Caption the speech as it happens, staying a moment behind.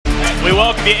We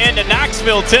welcome you into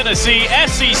Knoxville, Tennessee.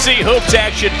 SEC Hoops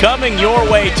action coming your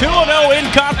way. 2-0 in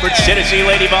conference. Tennessee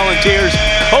Lady Volunteers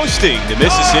hosting the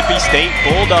Mississippi State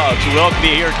Bulldogs. We welcome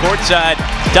you here courtside.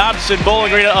 Dobson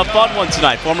Bowling Arena, a fun one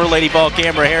tonight. Former Lady Vol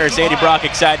Camera Harris, Andy Brock,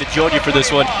 excited to join you for this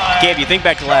one. Cam, you think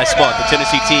back to last month, the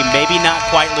Tennessee team maybe not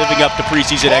quite living up to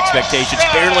preseason expectations,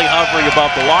 barely hovering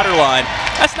above the waterline.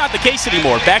 That's not the case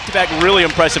anymore. Back-to-back really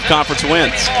impressive conference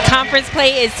wins. Conference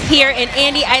play is here, and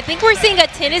Andy, I think we're seeing a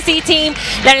Tennessee team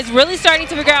that is really starting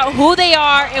to figure out who they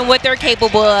are and what they're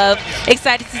capable of.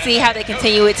 Excited to see how they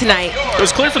continue it tonight. It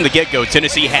was clear from the get-go,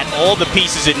 Tennessee had all the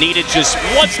pieces it needed, just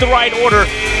what's the right order,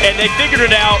 and they figured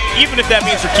it out, even if that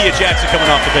means Rakia Jackson coming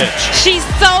off the bench. She's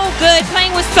so good,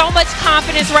 playing with so much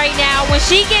confidence right now. When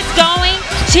she gets going,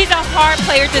 she's a hard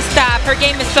player to stop. Her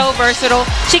game is so versatile.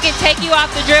 She can take you off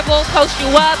the dribble, post you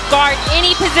up, guard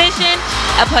any position.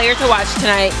 A player to watch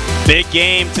tonight. Big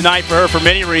game tonight for her for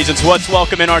many reasons. Let's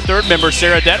welcome in our third member,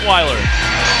 Sarah Detweiler.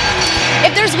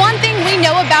 If there's one thing we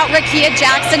know about Rakia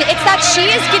Jackson, it's that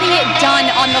she is getting it done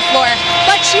on the floor,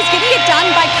 but she's getting it done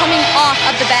by coming off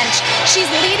of the bench. She's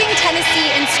leading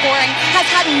Tennessee in scoring, has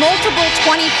had multiple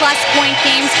 20-plus point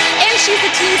games, and she's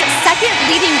the team's second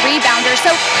leading rebounder.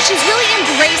 So she's really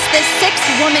embraced this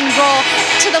six-woman role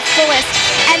to the fullest.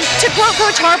 And to quote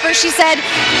Coach Harper, she said,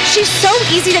 she's so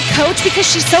easy to coach because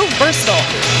she's so versatile.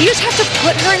 You just have to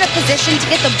put her in a position to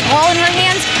get the ball in her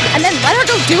hands and then let her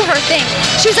go do her thing.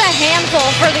 She's a handful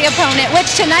for the opponent,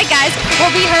 which tonight, guys,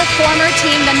 will be her former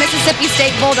team, the Mississippi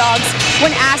State Bulldogs.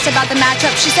 When asked about the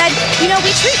matchup, she said, you know,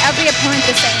 we treat every opponent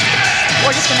the same.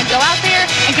 We're just going to go out there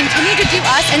and continue to do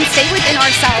us and stay within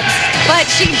ourselves. But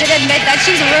she did admit that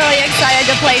she's really excited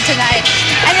to play tonight.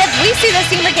 And if we see the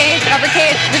same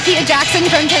Rakia Jackson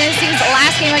from Tennessee's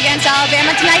last game against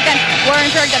Alabama tonight, then we're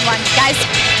in for a good one. Guys.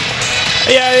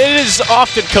 Yeah, it is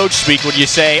often coach speak when you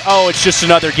say, oh, it's just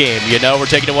another game. You know, we're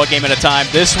taking it one game at a time.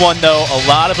 This one, though, a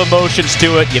lot of emotions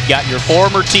to it. You've got your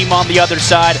former team on the other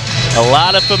side. A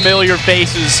lot of familiar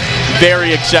faces.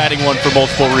 Very exciting one for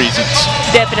multiple reasons.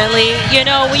 Definitely. You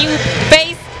know, when you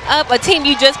face up a team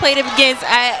you just played against,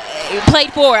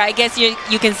 played for, I guess you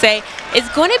can say, it's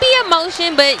going to be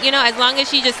emotion, but, you know, as long as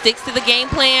she just sticks to the game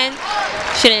plan,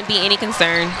 shouldn't be any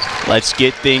concern. Let's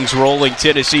get things rolling.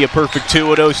 Tennessee, a perfect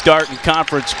 2-0 start in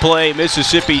conference play.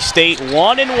 Mississippi State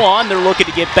 1-1. They're looking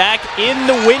to get back in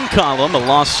the win column. A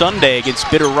loss Sunday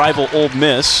against bitter rival Ole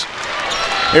Miss.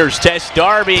 Here's Tess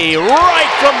Darby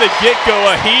right from the get-go,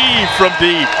 a heave from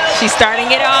deep. She's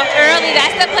starting it off early.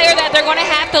 That's the player that they're going to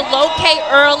have to locate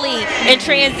early in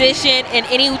transition and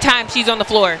any time she's on the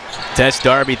floor. Tess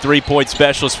Darby, three-point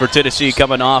specialist for Tennessee,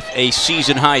 coming off a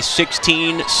season-high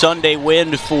 16 Sunday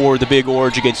win for the Big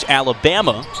Orange against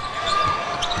Alabama.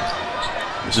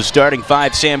 There's a starting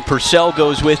five Sam Purcell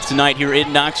goes with tonight here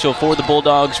in Knoxville for the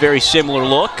Bulldogs. Very similar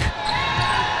look.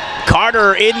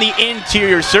 Carter in the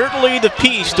interior, certainly the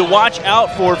piece to watch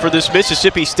out for this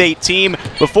Mississippi State team.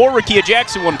 Before Rakia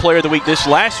Jackson won Player of the Week this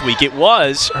last week, it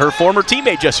was her former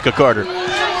teammate, Jessica Carter.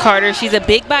 Carter, she's a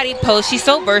big body post. She's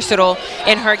so versatile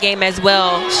in her game as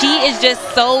well. She is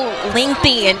just so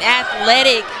lengthy and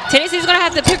athletic. Tennessee's going to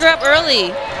have to pick her up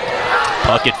early.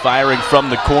 Puckett firing from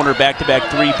the corner,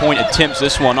 back-to-back three-point attempts.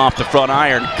 This one off the front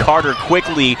iron. Carter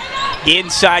quickly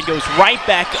inside, goes right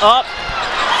back up.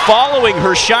 Following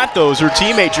her shot, though, is her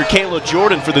teammate, Kayla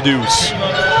Jordan, for the deuce.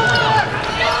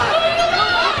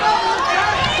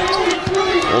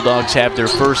 Bulldogs have their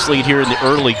first lead here in the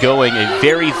early going. A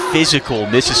very physical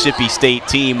Mississippi State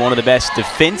team, one of the best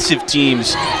defensive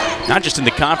teams, not just in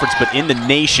the conference, but in the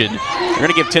nation. They're going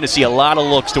to give Tennessee a lot of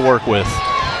looks to work with.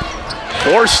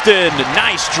 Horston,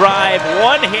 nice drive,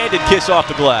 one-handed kiss off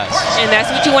the glass. And that's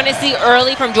what you want to see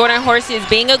early from Jordan Horston, is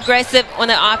being aggressive on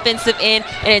the offensive end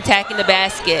and attacking the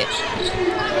basket.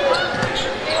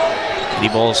 The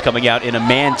Vols coming out in a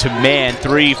man-to-man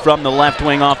three from the left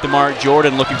wing off the mark.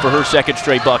 Jordan looking for her second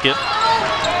straight bucket.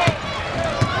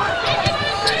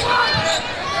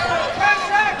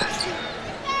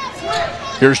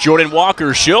 Here's Jordan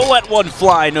Walker. She'll let one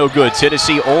fly, no good.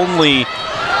 Tennessee only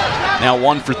now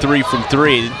 1 for 3 from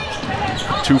three.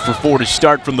 2 for 4 to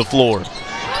start from the floor.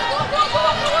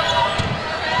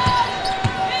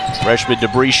 Freshman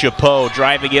Debris Chapeau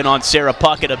driving in on Sarah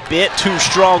Puckett, a bit too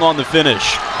strong on the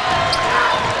finish.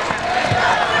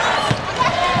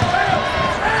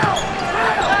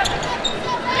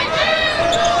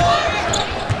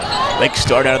 Big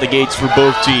start out of the gates for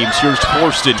both teams. Here's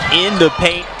Horston in the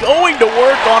paint, going to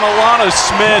work on Alana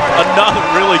Smith. Another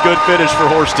really good finish for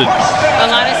Horston.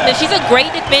 Alana Smith, she's a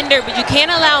great defender, but you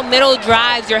can't allow middle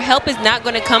drives. Your help is not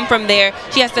going to come from there.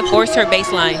 She has to force her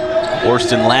baseline.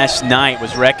 Worston last night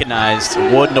was recognized,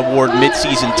 Wooden Award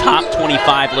midseason top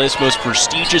 25 list, most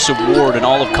prestigious award in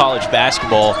all of college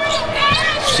basketball,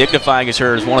 signifying as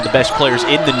her as one of the best players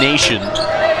in the nation.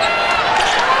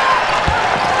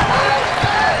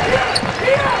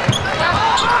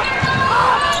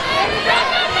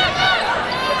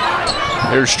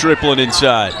 There's Striplin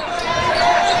inside.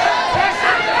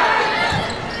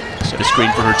 Set a screen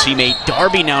for her teammate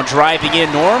Darby, now driving in,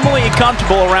 normally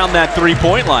comfortable around that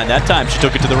three-point line. That time she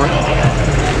took it to the rim.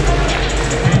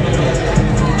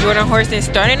 Jordan Horston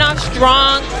starting off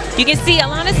strong. You can see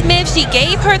Alana Smith, she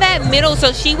gave her that middle,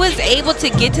 so she was able to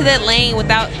get to that lane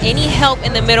without any help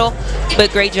in the middle,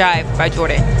 but great drive by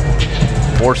Jordan.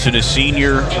 Worston is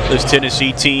senior, this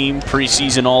Tennessee team,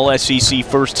 preseason All-SEC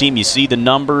first team. You see the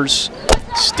numbers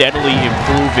steadily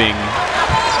improving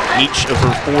each of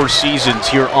her 4 seasons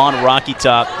here on Rocky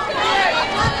Top.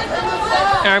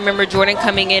 I remember Jordan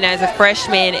coming in as a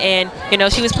freshman, and you know,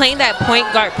 she was playing that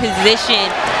point guard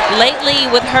position. Lately,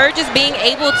 with her just being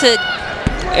able to,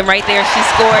 and right there she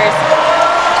scores.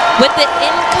 With the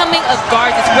incoming of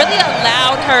guards, it's really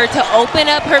allowed her to open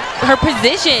up her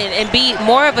position and be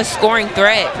more of a scoring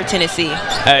threat for Tennessee.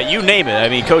 You name it. I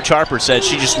mean, Coach Harper said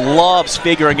she just loves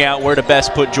figuring out where to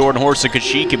best put Jordan Horston because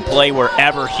she can play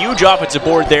wherever. Huge offensive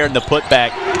board there in the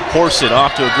putback. Horston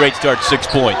off to a great start, 6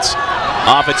 points.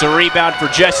 Offensive rebound for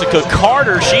Jessica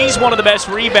Carter. She's one of the best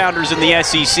rebounders in the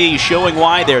SEC, showing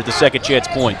why there at the second chance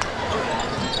point.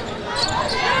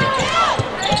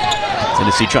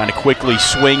 Tennessee trying to quickly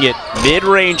swing it.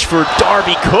 Mid-range for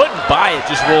Darby. Couldn't buy it.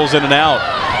 Just rolls in and out.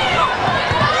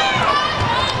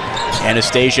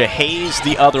 Anastasia Hayes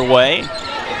the other way.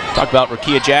 Talk about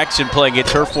Rakia Jackson playing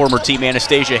against her former team.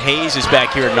 Anastasia Hayes is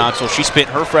back here in Knoxville. She spent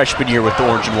her freshman year with the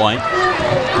orange and white.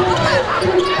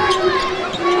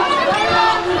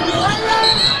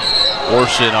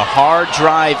 Worston, a hard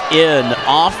drive in.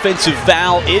 Offensive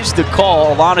foul is the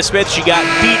call. Alana Smith, she got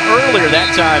beat earlier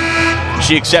that time.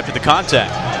 She accepted the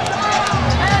contact.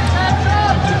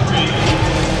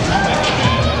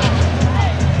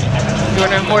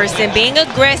 Jordan Horston being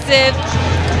aggressive.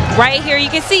 Right here, you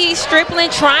can see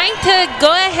Striplin trying to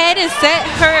go ahead and set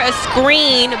her a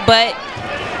screen, but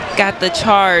got the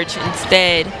charge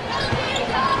instead.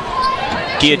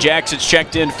 Kia Jackson's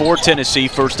checked in for Tennessee,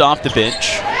 first off the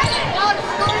bench.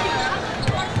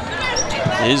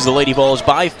 It is the Lady Vols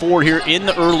by 4 here in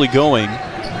the early going.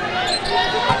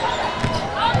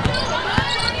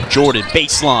 Jordan,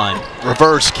 baseline,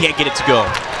 reverse, can't get it to go.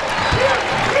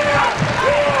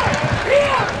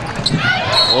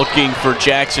 Looking for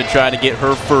Jackson, trying to get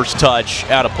her first touch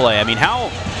out of play. I mean, how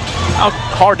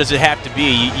hard does it have to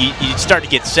be? You start to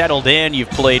get settled in. You've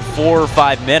played 4 or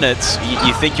 5 minutes.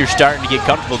 You think you're starting to get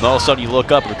comfortable, and all of a sudden you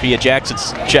look up and Rakia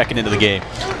Jackson's checking into the game.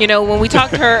 You know, when we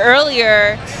talked to her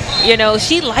earlier, you know,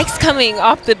 she likes coming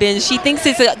off the bench. She thinks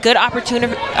it's a good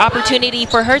opportunity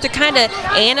for her to kind of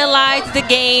analyze the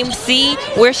game, see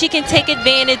where she can take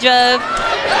advantage of.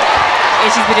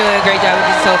 And she's been doing a great job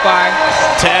with it so far.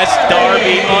 Tess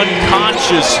Darby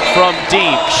unconscious from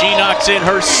deep. She knocks in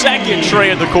her second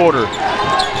tray of the quarter.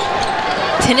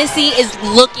 Tennessee is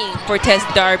looking for Tess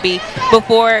Darby.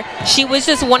 Before, she was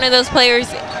just one of those players,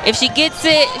 if she gets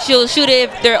it, she'll shoot it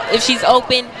if she's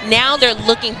open. Now they're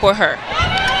looking for her.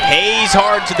 Hayes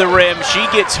hard to the rim. She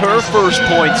gets her first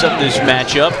points of this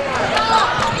matchup.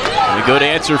 We go to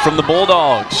answer from the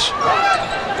Bulldogs.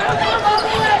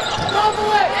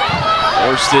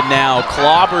 Worston now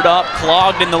clobbered up,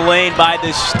 clogged in the lane by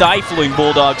this stifling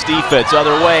Bulldogs defense.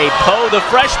 Other way, Poe, the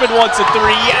freshman, wants a 3.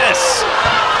 Yes!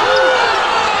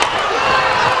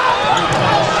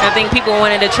 I think people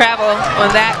wanted to travel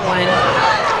on that one.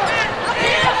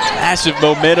 Massive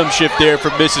momentum shift there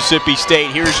from Mississippi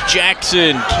State. Here's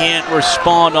Jackson, can't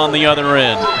respond on the other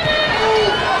end.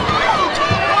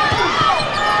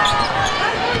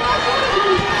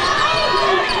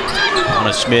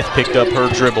 Anna Smith picked up her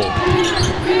dribble.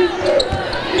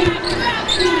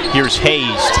 Here's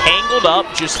Hayes, tangled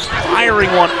up, just firing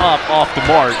one up off the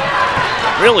mark.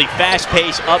 Really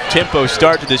fast-paced, up-tempo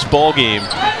start to this ball game.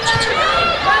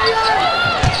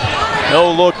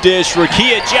 No-look dish,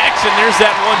 Rakia Jackson, there's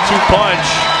that 1-2 punch.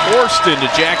 Worston to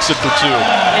Jackson for 2.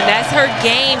 And that's her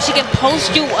game. She can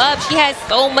post you up. She has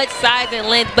so much size and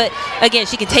length, but again,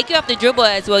 she can take you off the dribble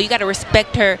as well. You got to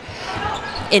respect her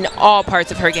in all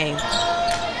parts of her game.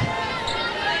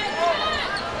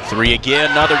 3 again,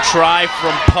 another try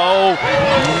from Poe,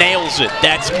 nails it.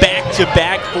 That's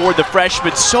back-to-back for the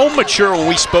freshman. So mature when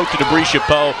we spoke to Debrecia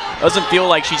Poe. Doesn't feel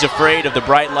like she's afraid of the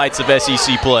bright lights of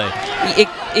SEC play.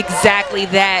 Exactly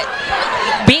that.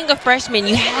 being a freshman,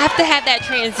 you have to have that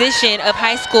transition of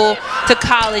high school to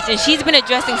college, and she's been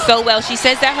addressing so well. She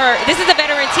says that this is a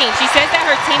veteran team. She says that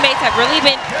her teammates have really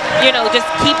been, you know, just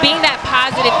keep being that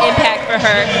positive impact for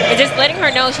her and just letting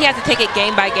her know she has to take it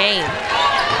game by game.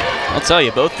 I'll tell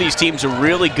you, both these teams are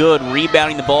really good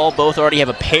rebounding the ball. Both already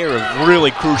have a pair of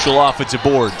really crucial offensive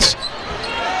boards.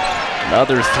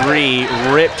 Another 3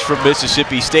 ripped from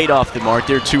Mississippi State off the mark.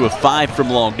 They're 2 of 5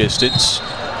 from long distance.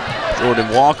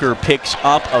 Jordan Walker picks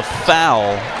up a foul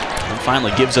and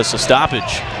finally gives us a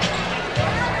stoppage.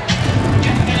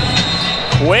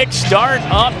 Quick start,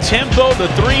 up tempo, the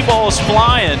 3 ball's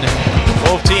flying.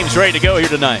 Both teams ready to go here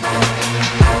tonight.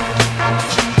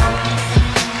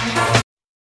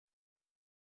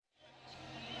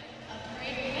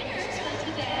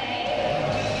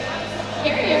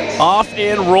 Off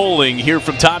and rolling here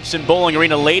from Thompson Bowling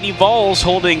Arena. Lady Vols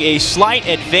holding a slight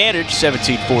advantage,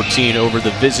 17-14 over the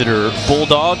visitor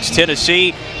Bulldogs.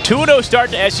 Tennessee, 2-0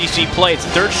 start to SEC play. It's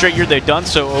the 3rd straight year they've done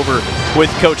so over with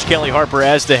Coach Kelly Harper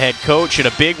as the head coach. And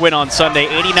a big win on Sunday,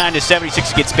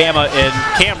 89-76 against Bama.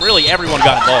 And Cam, really everyone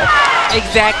got involved.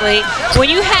 Exactly. When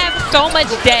you have so much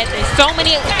depth and so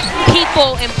many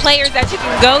people and players that you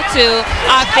can go to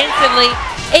offensively,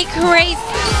 it creates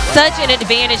such an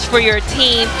advantage for your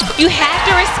team. You have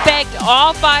to respect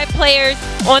all 5 players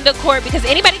on the court because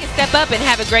anybody can step up and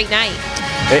have a great night.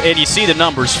 And you see the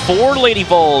numbers. 4 Lady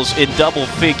Vols in double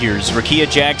figures. Rakia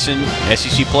Jackson,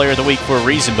 SEC Player of the Week for a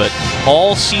reason, but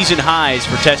all season highs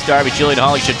for Tess Darby, Jillian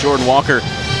Hollingshead, Jordan Walker.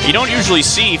 You don't usually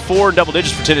see 4 in double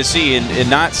digits for Tennessee and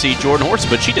not see Jordan Horson,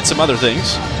 but she did some other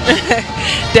things.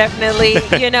 Definitely.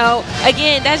 You know,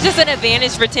 again, that's just an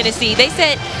advantage for Tennessee. They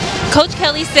said, Coach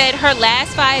Kelly said her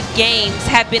last 5 games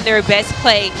have been their best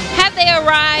play. Have they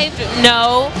arrived?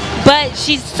 No. But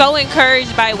she's so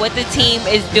encouraged by what the team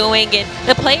is doing and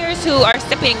the players who are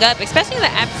stepping up, especially in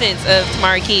the absence of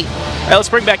Tamara Keith. All right, let's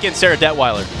bring back in Sarah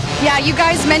Detweiler. Yeah, you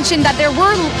guys mentioned that there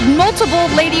were multiple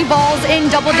Lady Vols in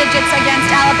double digits against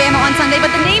Alabama on Sunday,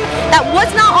 but the name that was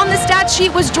not on the stat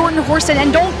sheet was Jordan Horson.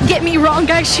 And don't get me wrong,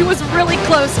 guys, she was really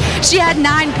close. She had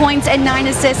 9 points and 9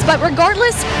 assists, but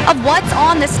regardless of what's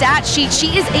on the stat sheet,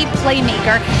 she is a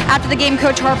playmaker. After the game,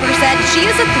 Coach Harper said she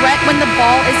is a threat when the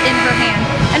ball is in her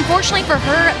hand. Unfortunately for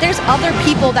her, there's other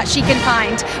people that she can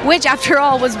find, which after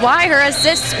all was why her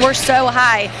assists were so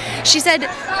high. She said,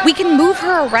 we can move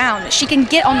her around. She can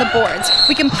get on the boards.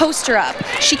 We can post her up.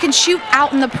 She can shoot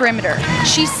out in the perimeter.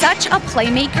 She's such a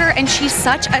playmaker and she's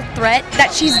such a threat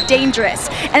that she's dangerous.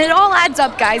 And it all adds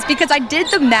up, guys, because I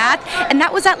did the math and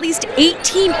that was at least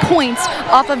 18 points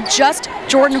off of just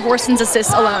Jordan Horson's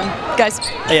assists alone. Guys.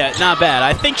 Yeah, not bad.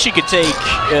 I think she could take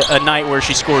a night where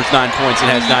she scores 9 points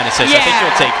and has 9 assists. Yeah. I think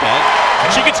she'll take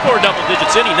that. She could score double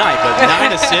digits any night, but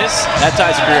 9 assists, that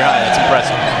ties a career high. That's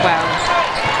impressive. Wow.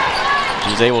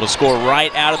 She's able to score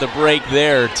right out of the break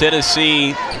there.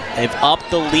 Tennessee have upped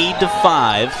the lead to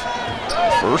 5.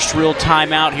 First real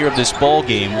timeout here of this ball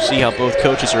game. We'll see how both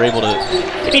coaches are able to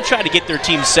maybe try to get their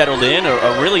team settled in.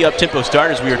 A really up-tempo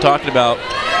start, as we were talking about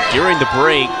during the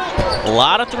break. A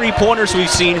lot of 3-pointers we've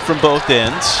seen from both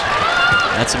ends.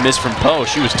 That's a miss from Poe.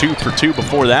 She was 2 for 2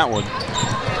 before that one.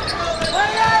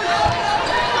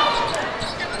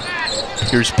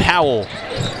 Here's Powell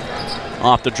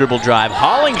off the dribble drive.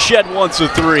 Hollingshead wants a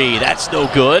 3. That's no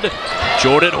good.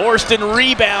 Jordan Horston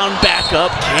rebound, back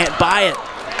up, can't buy it.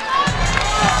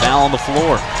 Foul on the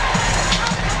floor.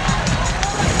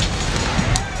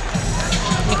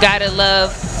 You gotta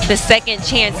love the second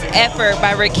chance effort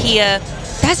by Rakia.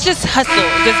 That's just hustle,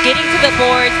 just getting to the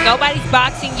boards. Nobody's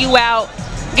boxing you out.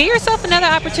 Give yourself another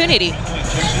opportunity.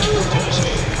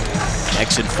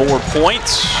 Jackson 4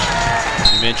 points.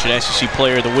 As you mentioned, SEC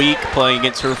Player of the Week, playing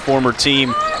against her former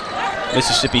team,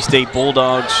 Mississippi State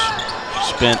Bulldogs.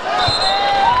 She spent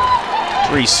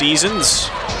 3 seasons.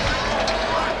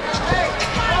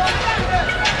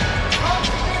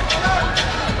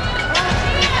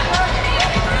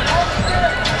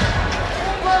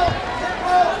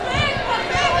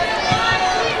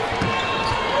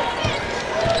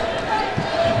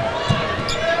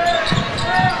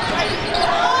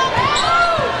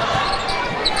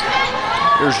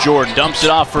 Here's Jordan, dumps it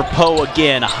off for Poe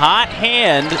again. Hot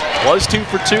hand, was 2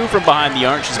 for 2 from behind the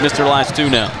arc. She's missed her last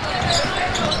 2 now.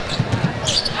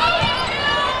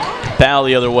 Foul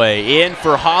the other way. In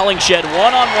for Hollingshead,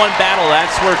 one-on-one battle.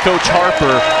 That's where Coach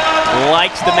Harper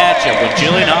likes the matchup. When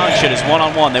Jillian Hollingshead is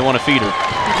one-on-one, they want to feed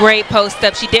her. Great post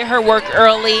up. She did her work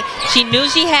early. She knew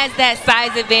she has that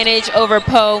size advantage over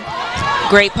Poe.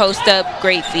 Great post up,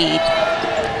 great feed.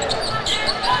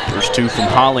 First 2 from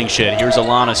Hollingshed. Here's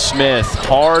Alana Smith,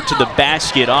 hard to the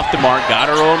basket, off the mark, got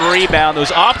her own rebound.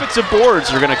 Those offensive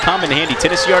boards are going to come in handy.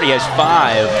 Tennessee already has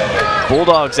 5.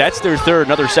 Bulldogs, that's their 3rd,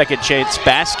 another second chance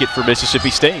basket for Mississippi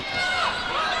State.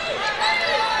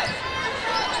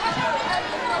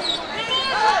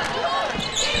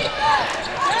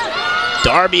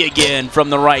 Darby again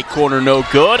from the right corner, no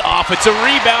good. Offensive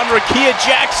rebound, Rakia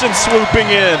Jackson swooping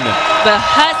in. The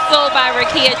hustle by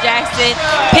Rakia Jackson,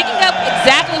 picking up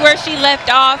exactly where she left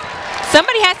off.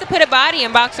 Somebody has to put a body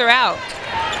and box her out.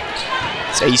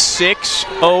 It's a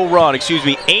 6-0 run, excuse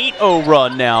me, 8-0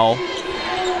 run now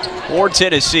for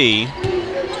Tennessee.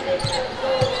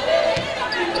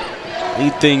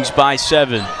 Lead things by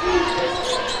 7.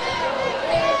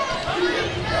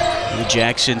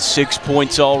 Jackson 6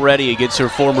 points already against her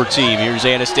former team. Here's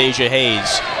Anastasia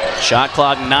Hayes. Shot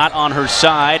clock not on her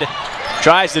side.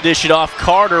 Tries to dish it off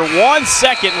Carter. 1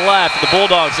 second left. The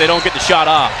Bulldogs, they don't get the shot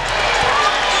off.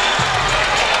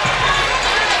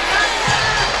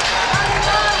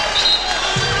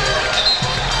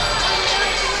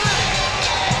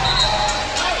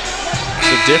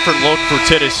 It's a different look for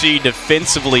Tennessee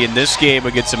defensively in this game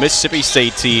against a Mississippi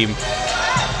State team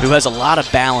who has a lot of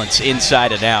balance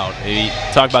inside and out. You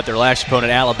talk about their last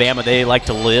opponent, Alabama, they like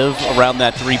to live around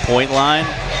that 3-point line.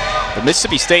 But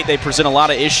Mississippi State, they present a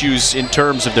lot of issues in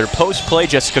terms of their post play.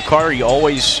 Jessica Carter, you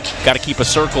always got to keep a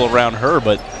circle around her,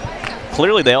 but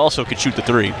clearly they also could shoot the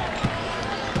 3.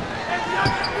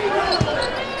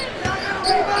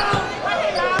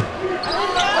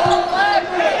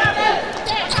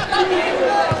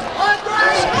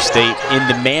 State in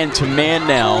the man-to-man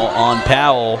now on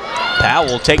Powell. Powell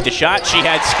will take the shot. She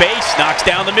had space, knocks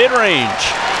down the mid-range.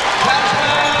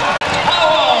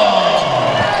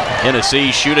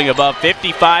 Tennessee shooting above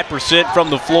 55% from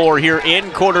the floor here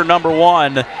in quarter number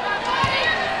 1.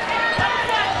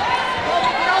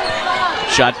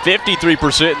 Shot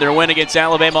 53% in their win against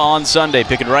Alabama on Sunday,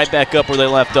 picking right back up where they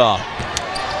left off.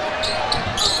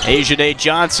 Asia Day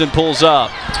Johnson pulls up.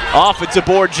 Offensive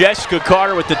board, Jessica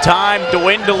Carter with the time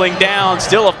dwindling down.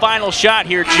 Still a final shot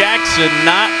here. Jackson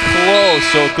not close,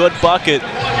 so a good bucket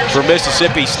for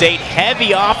Mississippi State.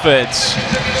 Heavy offense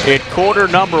in quarter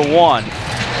number 1.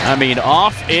 I mean,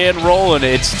 off and rolling.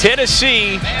 It's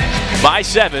Tennessee by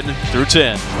 7 through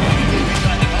 10.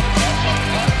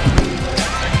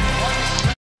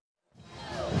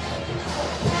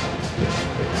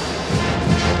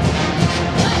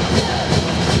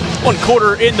 One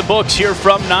quarter in the books here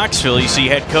from Knoxville. You see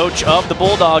head coach of the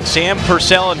Bulldogs, Sam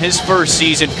Purcell, in his first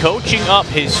season, coaching up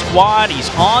his squad.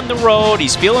 He's on the road.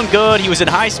 He's feeling good. He was in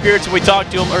high spirits when we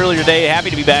talked to him earlier today.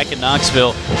 Happy to be back in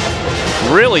Knoxville.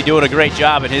 Really doing a great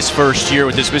job in his first year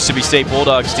with this Mississippi State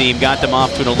Bulldogs team. Got them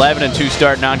off to an 11-2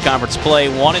 start non-conference play.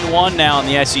 1-1 now in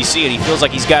the SEC, and he feels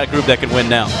like he's got a group that can win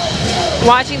now.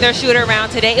 Watching their shoot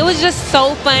around today, it was just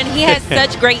so fun. He has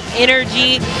such great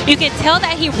energy. You can tell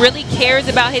that he really cares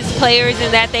about his players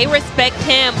and that they respect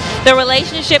him. The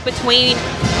relationship between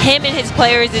him and his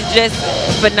players is just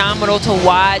phenomenal to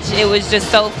watch. It was just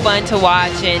so fun to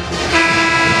watch, and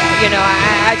you know,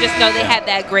 I just know they have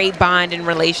that great bond and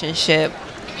relationship.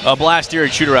 A blast here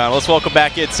at shoot around. Let's welcome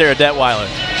back in Sarah Detweiler.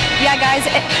 Yeah, guys,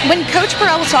 when Coach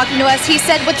Burrell was talking to us, he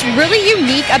said what's really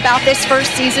unique about this first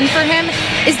season for him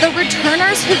is the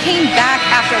returners who came back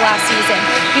after last season.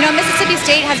 You know, Mississippi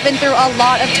State has been through a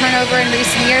lot of turnover in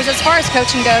recent years as far as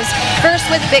coaching goes. First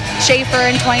with Vic Schaefer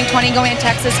in 2020 going to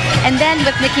Texas, and then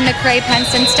with Nikki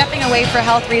McCray-Penson stepping away for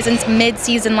health reasons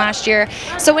mid-season last year.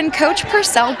 So when Coach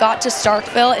Purcell got to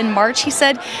Starkville in March, he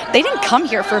said, they didn't come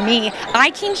here for me.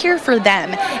 I came here for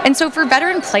them. And so for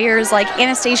veteran players like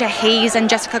Anastasia Hayes and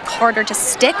Jessica Carter to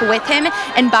stick with him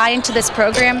and buy into this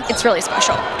program, it's really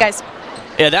special. Guys.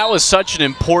 Yeah, that was such an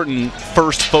important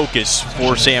first focus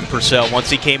for Sam Purcell. Once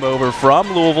he came over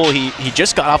from Louisville, he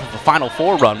just got off of a Final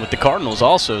Four run with the Cardinals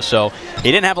also, so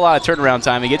he didn't have a lot of turnaround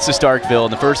time. He gets to Starkville,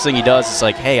 and the first thing he does is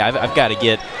like, hey, I've got to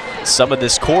get some of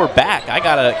this core back. I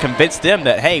got to convince them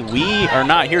that, hey, we are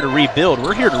not here to rebuild.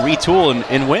 We're here to retool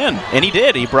and win. And he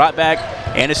did. He brought back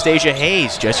Anastasia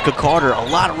Hayes, Jessica Carter, a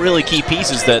lot of really key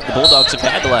pieces that the Bulldogs have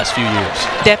had the last few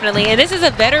years. Definitely. And this is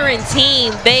a veteran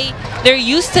team. They're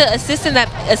used to a system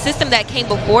that came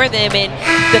before them, and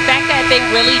the fact that they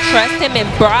really trust him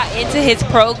and brought into his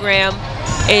program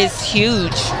is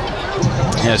huge.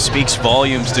 Yeah, speaks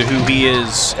volumes to who he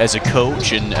is as a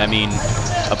coach, and I mean,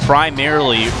 a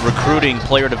primarily recruiting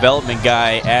player development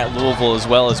guy at Louisville, as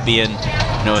well as being,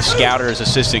 you know, a scouter as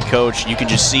assistant coach. You can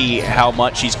just see how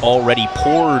much he's already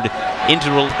poured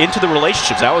into the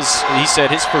relationships. That was, he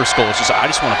said, his first goal is just, I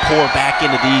just want to pour back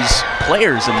into these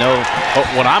players and know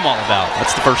what I'm all about.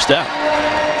 That's the first step.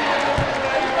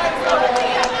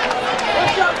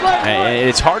 And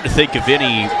it's hard to think of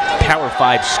any Power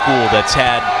 5 school that's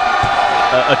had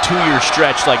a 2-year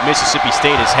stretch like Mississippi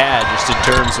State has had, just in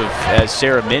terms of, as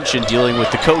Sarah mentioned, dealing with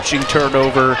the coaching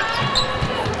turnover.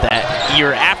 That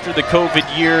year after the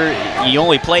COVID year, you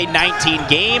only played 19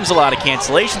 games, a lot of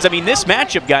cancellations. I mean, this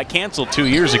matchup got canceled 2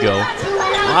 years ago.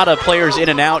 A lot of players in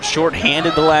and out,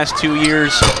 short-handed the last 2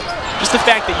 years. Just the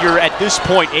fact that you're at this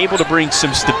point able to bring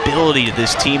some stability to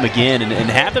this team again and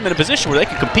have them in a position where they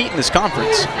can compete in this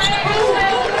conference.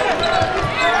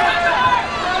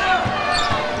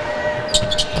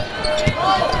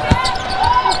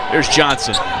 There's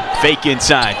Johnson, fake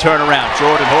inside, turn around.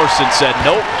 Jordan Horston said,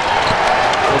 nope,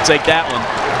 we'll take that one.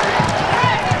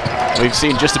 We've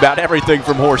seen just about everything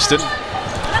from Horston.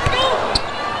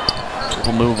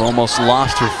 Little move, almost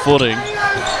lost her footing.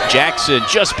 Jackson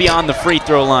just beyond the free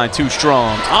throw line, too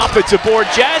strong. Offensive board,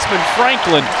 Jasmine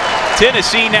Franklin.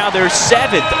 Tennessee now their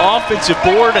 7th offensive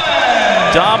board,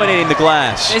 dominating the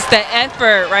glass. It's the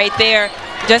effort right there.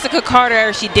 Jessica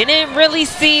Carter, she didn't really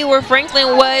see where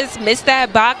Franklin was, missed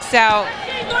that box out.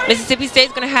 Mississippi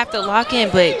State's going to have to lock in,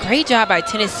 but great job by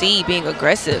Tennessee being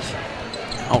aggressive.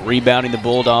 Out rebounding the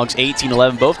Bulldogs,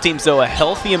 18-11. Both teams, though, a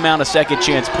healthy amount of second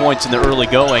chance points in the early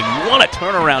going. What a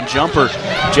turnaround jumper.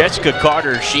 Jessica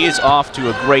Carter, she is off to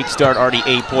a great start, already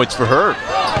 8 points for her.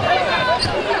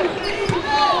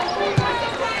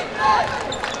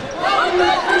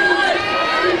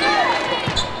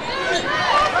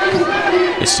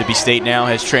 Mississippi State now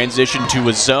has transitioned to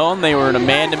a zone. They were in a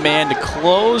man-to-man to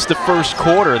close the first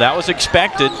quarter. That was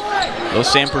expected. Though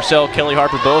Sam Purcell, Kelly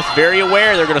Harper both very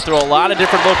aware they're going to throw a lot of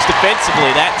different looks defensively.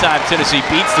 That time Tennessee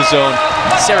beats the zone.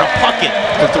 Sarah Puckett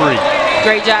for 3.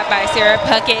 Great job by Sarah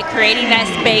Puckett creating that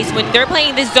space. When they're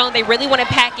playing this zone, they really want to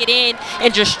pack it in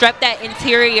and disrupt that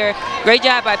interior. Great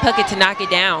job by Puckett to knock it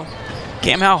down.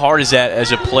 Cam, how hard is that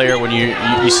as a player when you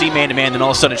see man-to-man, then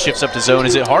all of a sudden it shifts up to zone?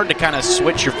 Is it hard to kind of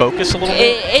switch your focus a little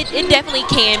bit? It definitely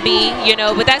can be, you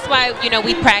know, but that's why, you know,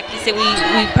 we practice it. We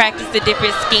practice the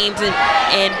different schemes,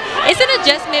 and it's an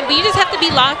adjustment, but you just have to be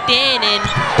locked in and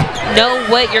know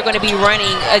what you're going to be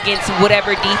running against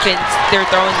whatever defense they're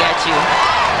throwing at you.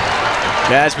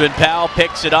 Jasmine Powell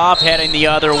picks it off, heading the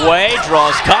other way,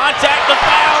 draws contact, the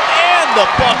foul, and the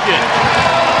bucket.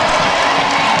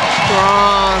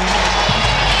 Strong.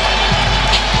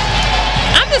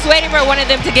 Just waiting for one of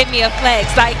them to give me a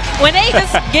flex. Like, when they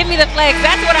just give me the flex,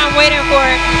 that's what I'm waiting for.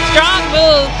 Strong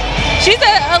move. She's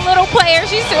a little player.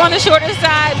 She's on the shorter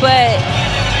side, but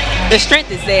the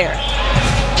strength is there.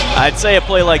 I'd say a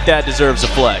play like that deserves a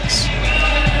flex.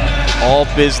 All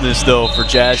business, though, for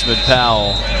Jasmine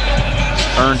Powell.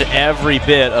 Earned every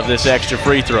bit of this extra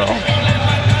free throw.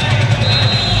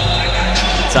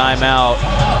 Timeout.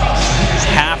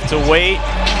 Have to wait.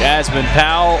 Jasmine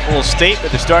Powell will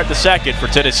statement to start the second for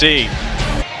Tennessee.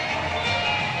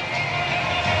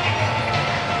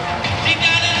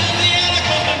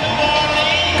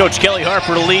 Coach Kelly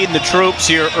Harper leading the troops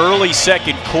here early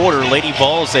second quarter. Lady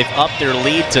Vols, they've upped their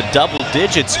lead to double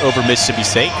digits over Mississippi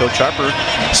State. Coach Harper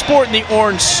sporting the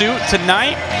orange suit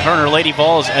tonight. Her and her Lady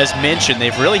Vols, as mentioned,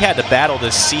 they've really had to battle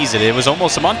this season. It was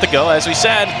almost a month ago, as we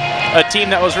said, a team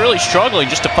that was really struggling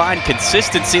just to find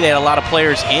consistency. They had a lot of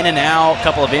players in and out, a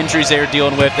couple of injuries they were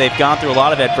dealing with. They've gone through a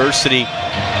lot of adversity,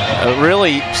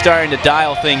 really starting to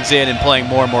dial things in and playing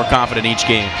more and more confident each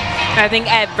game. I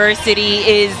think adversity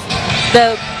is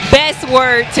the best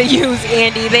word to use,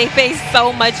 Andy. They face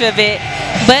so much of it.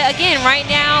 But again, right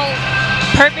now,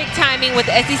 perfect timing with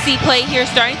SEC play here,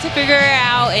 starting to figure it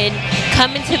out and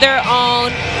come into their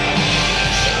own.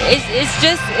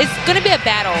 It's going to be a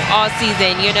battle all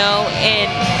season, you know, and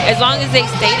as long as they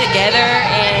stay together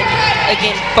and,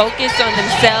 again, focus on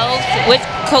themselves, which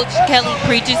Coach Kelly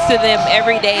preaches to them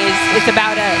every day, it's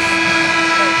about us.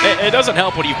 It doesn't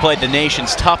help when you've played the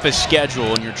nation's toughest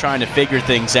schedule and you're trying to figure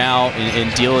things out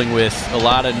and dealing with a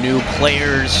lot of new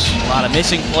players, a lot of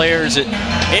missing players. It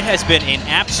has been an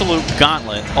absolute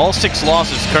gauntlet. All 6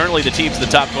 losses, currently the teams in the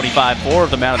top 25, 4 of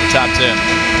them out of the top 10.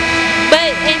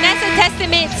 And that's a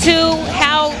testament to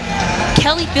how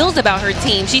Kelly feels about her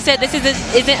team. She said this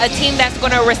isn't a team that's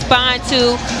going to respond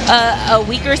to a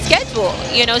weaker schedule.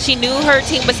 You know, she knew her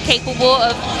team was capable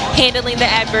of handling the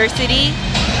adversity,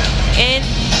 and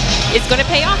it's going to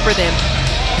pay off for them.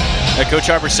 Coach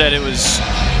Harper said it was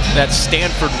that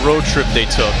Stanford road trip they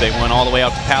took. They went all the way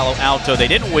out to Palo Alto. They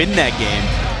didn't win that game,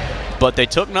 but they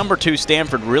took number 2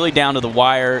 Stanford really down to the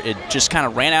wire. It just kind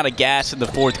of ran out of gas in the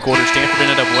fourth quarter. Stanford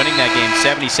ended up winning that game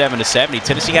 77-70.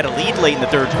 Tennessee had a lead late in the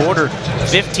third quarter,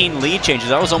 15 lead changes.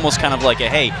 That was almost kind of like a,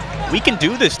 hey, we can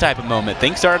do this type of moment.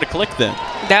 Things started to click then.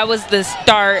 That was the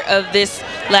start of this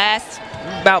last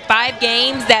about 5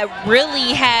 games that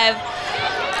really have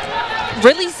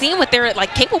seen what they're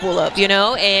like capable of, you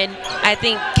know. And I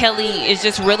think Kelly is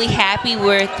just really happy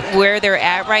with where they're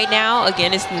at right now.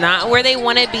 Again, it's not where they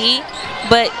want to be,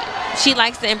 but she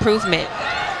likes the improvement.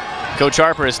 Coach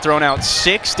Harper has thrown out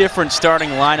 6 different starting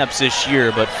lineups this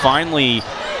year, but finally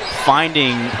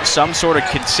finding some sort of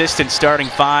consistent starting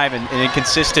 5 and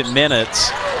consistent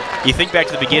minutes. You think back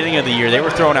to the beginning of the year, they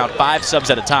were throwing out 5 subs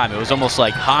at a time. It was almost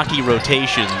like hockey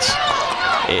rotations.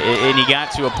 And you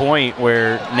got to a point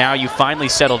where now you finally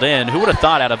settled in. Who would have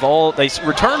thought out of all, they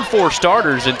returned 4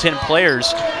 starters and 10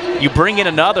 players, you bring in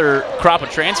another crop of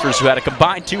transfers who had a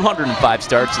combined 205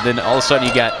 starts, and then all of a sudden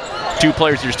you got 2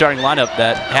 players in your starting lineup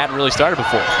that hadn't really started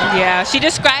before. Yeah, she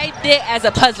described it as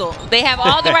a puzzle. They have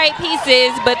all the right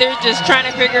pieces, but they're just trying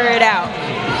to figure it out.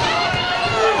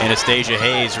 Anastasia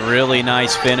Hayes, really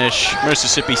nice finish.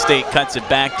 Mississippi State cuts it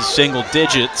back to single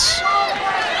digits.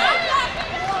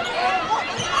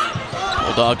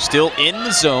 Bulldogs still in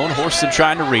the zone. Horston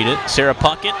trying to read it. Sarah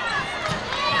Puckett.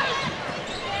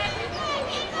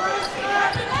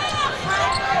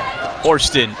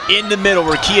 Horston in the middle.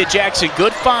 Rakia Jackson,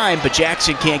 good find, but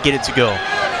Jackson can't get it to go.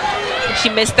 She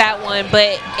missed that one,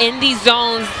 but in these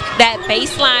zones, that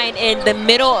baseline in the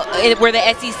middle where the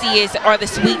SEC is are the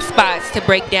sweet spots to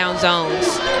break down zones.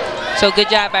 So good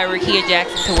job by Rakia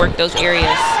Jackson to work those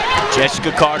areas.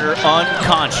 Jessica Carter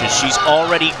unconscious. She's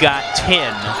already got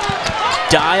 10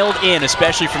 dialed in,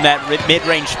 especially from that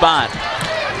mid-range spot.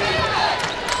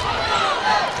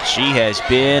 She has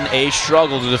been a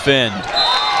struggle to defend.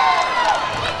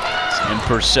 And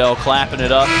Purcell clapping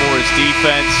it up for his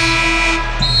defense.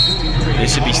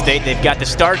 Mississippi State, they've got the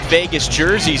Start Vegas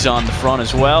jerseys on the front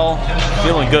as well.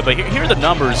 Feeling good, but here are the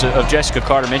numbers of Jessica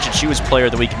Carter. Mentioned she was Player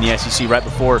of the Week in the SEC right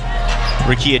before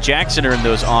Rakia Jackson earned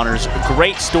those honors.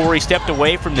 Great story, stepped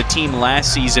away from the team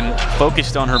last season,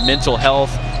 focused on her mental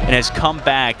health, and has come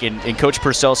back. And Coach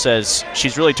Purcell says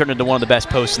she's really turned into one of the best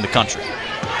posts in the country.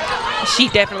 She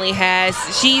definitely has.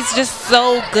 She's just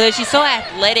so good. She's so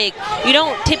athletic. You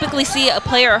don't typically see a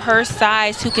player her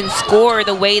size who can score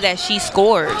the way that she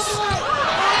scores.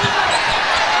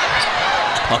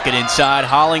 Puckett inside,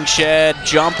 Hollingshed,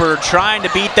 jumper, trying to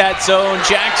beat that zone.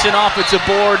 Jackson offensive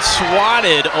board,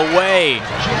 swatted away.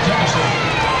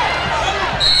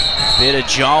 Bit of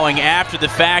jawing after the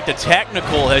fact. A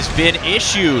technical has been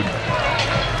issued.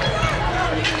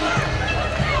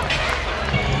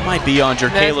 Might be on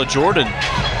Jerkayla Jordan.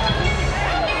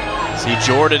 See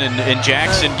Jordan and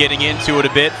Jackson getting into it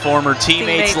a bit. Former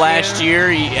teammates last year.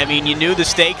 I mean, you knew the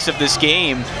stakes of this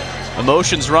game.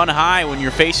 Emotions run high when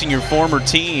you're facing your former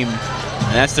team,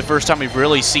 and that's the first time we've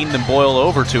really seen them boil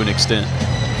over to an extent.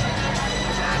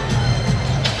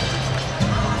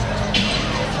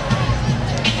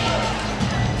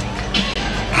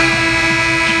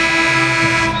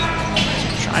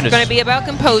 It's going to be about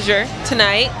composure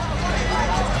tonight.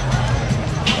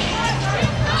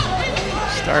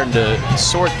 Starting to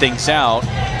sort things out.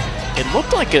 It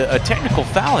looked like a technical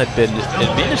foul had been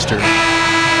administered.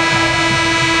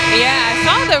 Yeah, I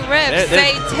saw the ref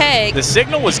say tag. The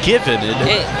signal was given.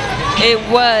 It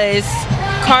was.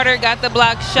 Carter got the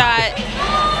block shot,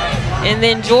 and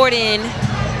then Jordan,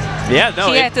 she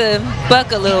had to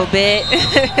buck a little bit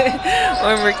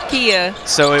on Rakia.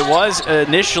 So it was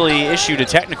initially issued a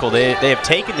technical. They have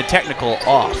taken the technical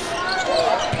off.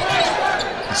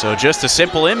 So just a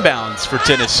simple inbounds for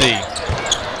Tennessee.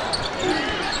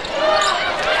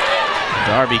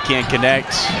 Darby can't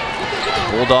connect.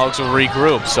 Bulldogs will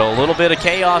regroup. So a little bit of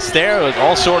chaos there,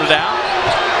 all sorted out.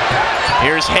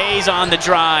 Here's Hayes on the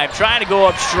drive, trying to go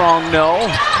up strong, no.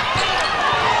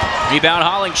 Rebound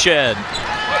Hollingshed.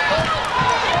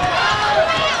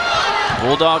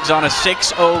 Bulldogs on a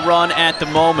 6-0 run at the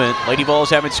moment. Lady Vols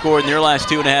haven't scored in their last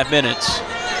 2.5 minutes.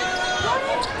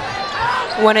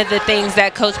 One of the things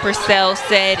that Coach Purcell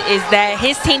said is that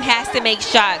his team has to make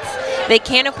shots. They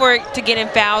can't afford to get in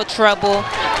foul trouble.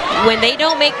 When they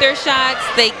don't make their shots,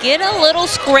 they get a little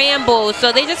scrambled,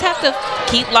 so they just have to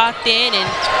keep locked in and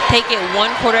take it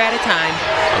 1 quarter at a time.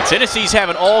 And Tennessee's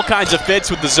having all kinds of fits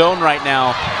with the zone right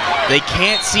now. They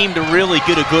can't seem to really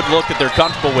get a good look that they're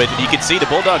comfortable with. And you can see the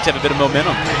Bulldogs have a bit of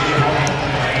momentum.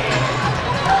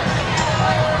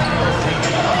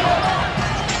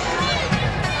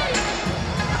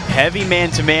 Heavy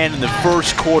man-to-man in the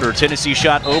first quarter. Tennessee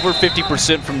shot over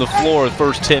 50% from the floor the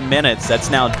first 10 minutes. That's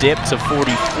now dipped to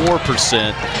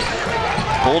 44%.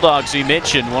 Bulldogs, we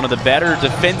mentioned, one of the better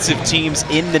defensive teams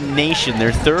in the nation.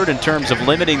 They're third in terms of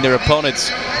limiting their opponents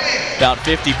about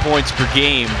 50 points per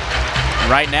game.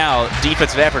 Right now,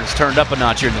 defensive effort has turned up a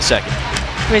notch here in the second.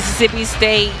 Mississippi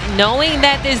State, knowing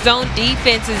that this zone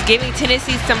defense is giving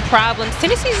Tennessee some problems,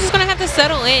 Tennessee's just going to have to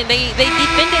settle in. They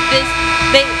defended this.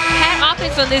 They had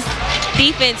offense on this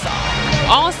defense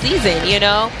all season, you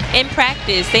know, in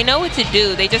practice. They know what to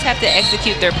do. They just have to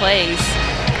execute their plays.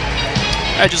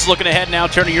 Just looking ahead now,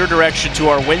 turning your direction to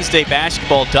our Wednesday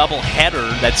basketball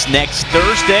doubleheader. That's next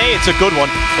Thursday. It's a good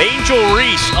one. Angel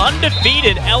Reese,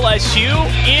 undefeated LSU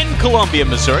in Columbia,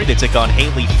 Missouri. They take on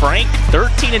Haley Frank,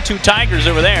 13-2 Tigers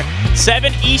over there.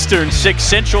 7 Eastern, 6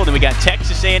 Central. Then we got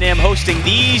Texas A&M hosting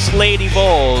these Lady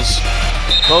Vols.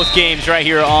 Both games right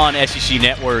here on SEC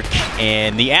Network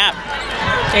and the app.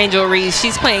 Angel Reese,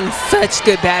 she's playing such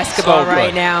good basketball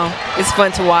right now. It's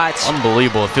fun to watch.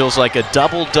 Unbelievable. It feels like a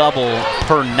double-double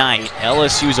per night.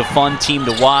 LSU's a fun team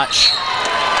to watch.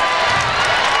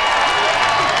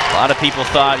 A lot of people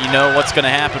thought, you know, what's going to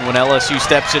happen when LSU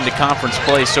steps into conference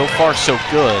play. So far, so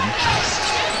good.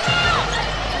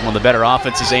 One of the better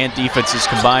offenses and defenses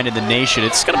combined in the nation.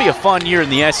 It's going to be a fun year in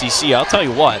the SEC, I'll tell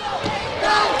you what.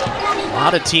 A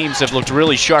lot of teams have looked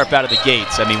really sharp out of the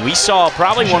gates. I mean, we saw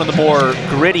probably one of the more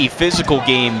gritty physical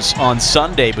games on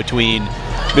Sunday between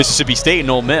Mississippi State and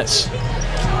Ole Miss.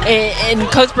 And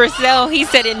Coach Purcell, he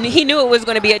said he knew it was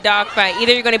going to be a dog fight.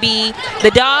 Either you're going to be the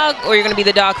dog or you're going to be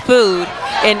the dog food.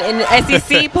 And in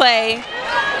SEC play,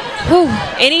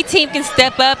 any team can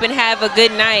step up and have a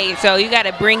good night. So you got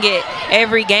to bring it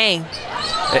every game.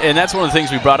 And that's one of the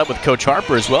things we brought up with Coach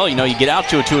Harper as well. You know, you get out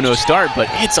to a 2-0 start, but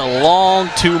it's a long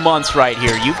 2 months right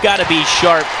here. You've got to be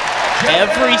sharp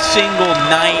every single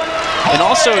night and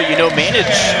also, you know,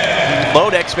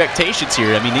 load expectations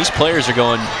here. I mean, these players are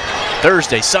going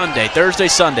Thursday, Sunday, Thursday,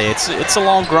 Sunday. It's a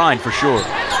long grind for sure.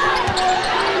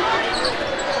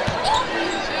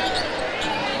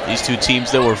 These two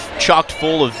teams, though, were chocked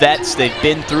full of vets. They've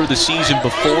been through the season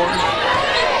before.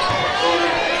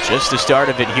 Just the start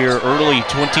of it here, early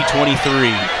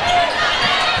 2023.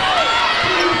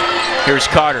 Here's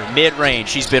Carter, mid-range.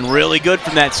 She's been really good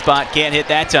from that spot. Can't hit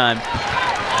that time.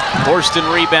 Horston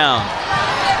rebound.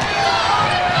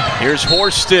 Here's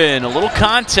Horston, a little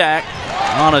contact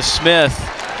on a Smith.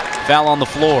 Foul on the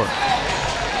floor.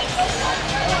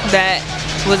 That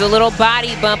was a little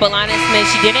body bump, Alana Smith.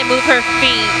 She didn't move her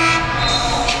feet.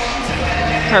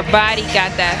 Her body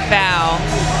got that foul.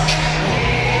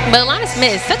 But Alana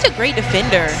Smith is such a great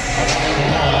defender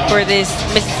for this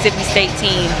Mississippi State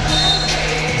team.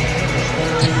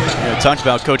 You know, talked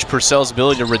about Coach Purcell's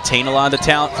ability to retain a lot of the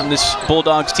talent from this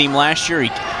Bulldogs team last year. He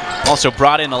also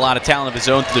brought in a lot of talent of his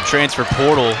own through the transfer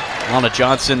portal. Alana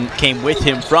Johnson came with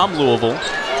him from Louisville.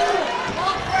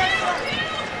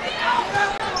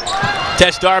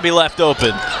 Tess Darby left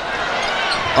open.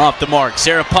 Off the mark.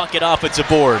 Sarah Puckett offensive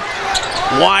board.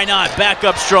 Why not? Back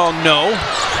up strong, no.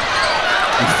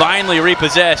 And finally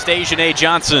repossessed, Asian A.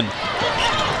 Johnson.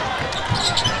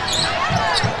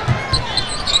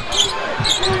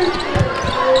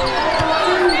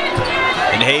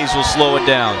 And Hayes will slow it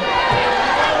down.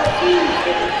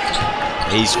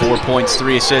 Hayes 4 points,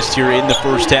 3 assists here in the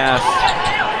first half.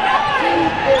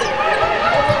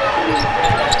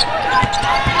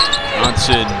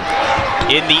 Johnson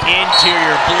in the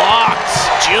interior, blocked.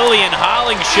 Jillian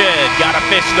Hollingshed got a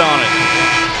fist on it.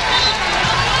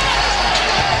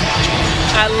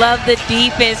 I love the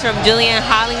defense from Jillian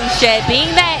Hollingshed, being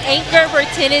that anchor for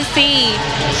Tennessee.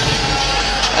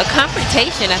 A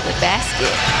confrontation at the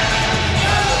basket.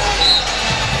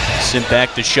 Sent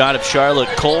back the shot of Charlotte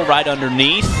Cole right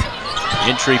underneath.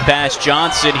 Entry pass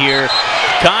Johnson here.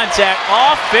 Contact,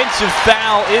 offensive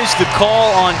foul is the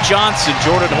call on Johnson.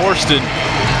 Jordan Horston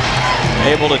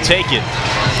able to take it.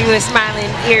 She was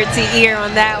smiling ear to ear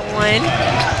on that one.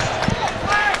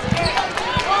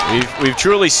 We've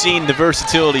truly seen the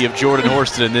versatility of Jordan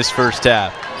Horston in this first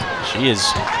half. She has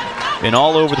been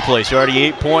all over the place. Already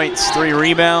 8 points, 3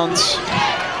 rebounds,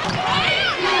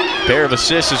 pair of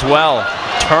assists as well.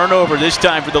 Turnover this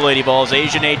time for the Lady Vols.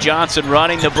 Asian A. Johnson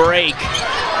running the break.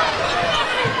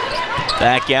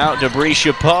 Back out, Debris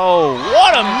Chapeau.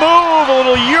 What a move, a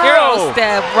little Euro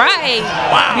step, right.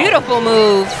 Wow. Beautiful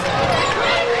move.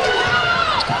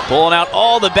 Pulling out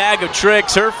all the bag of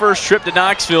tricks. Her first trip to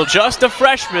Knoxville, just a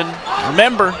freshman.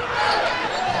 Remember.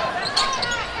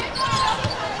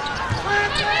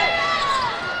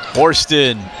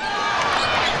 Horston.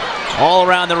 All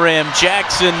around the rim.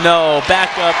 Jackson, no.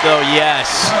 Back up, though, yes.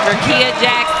 Rakia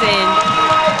Jackson.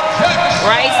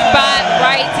 Right spot,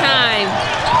 right time.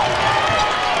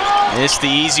 Missed the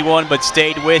easy one, but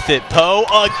stayed with it. Poe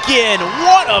again.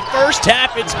 What a first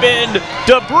half it's been.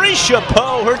 Debris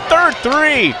Chapeau, her third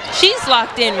 3. She's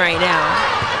locked in right now.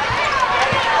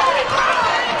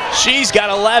 She's got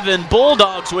 11.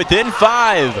 Bulldogs within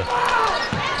 5.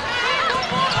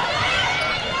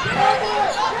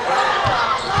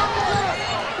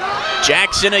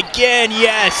 Jackson again,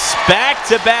 yes.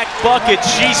 Back-to-back buckets.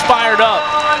 She's fired up.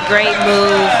 Great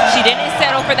move. She didn't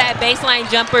settle for that baseline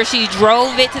jumper. She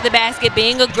drove it to the basket,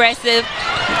 being aggressive.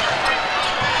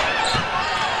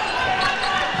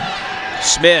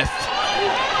 Smith,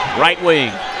 right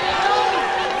wing.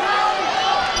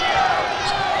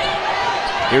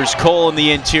 Here's Cole in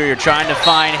the interior trying to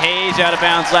find Hayes. Out of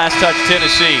bounds, last touch,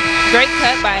 Tennessee. Great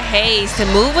cut by Hayes to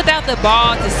move without the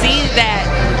ball, to see that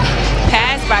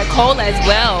pass by Cole as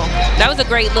well. That was a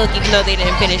great look, even though they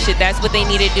didn't finish it. That's what they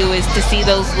need to do, is to see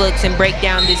those looks and break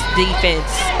down this defense.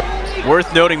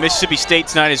 Worth noting, Mississippi State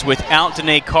tonight is without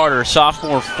Danae Carter,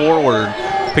 sophomore forward.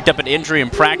 Picked up an injury in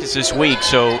practice this week,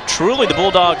 so truly the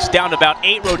Bulldogs down to about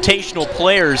 8 rotational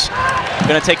players.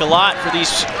 Going to take a lot for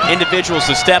these individuals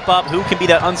to step up. Who can be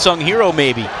that unsung hero,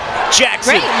 maybe?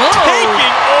 Jackson taking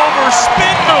over,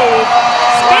 spin move.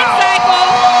 Spin cycle.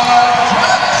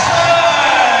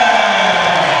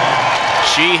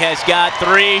 She has got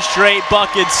 3 straight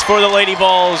buckets for the Lady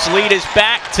Vols. Lead is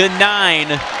back to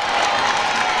 9.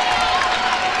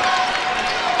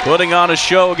 Putting on a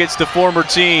show against the former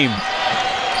team.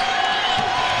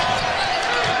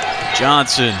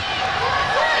 Johnson.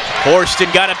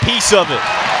 Horston got a piece of it.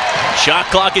 Shot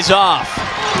clock is off.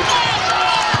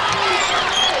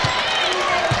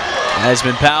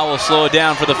 Asmund Powell will slow it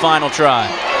down for the final try.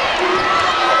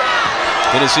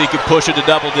 Tennessee could push it to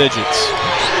double digits.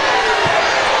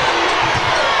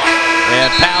 And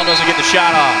Powell doesn't get the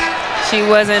shot off. She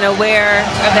wasn't aware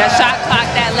of that shot clock,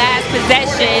 that last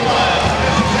possession.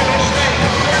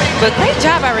 But great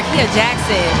job by Rakia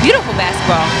Jackson. Beautiful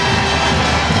basketball.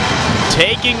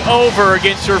 Taking over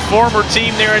against her former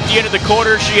team there at the end of the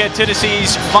quarter. She had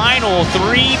Tennessee's final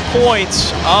 3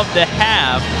 points of the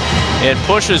half and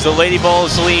pushes the Lady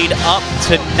Vols lead up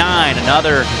to 9.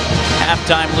 Another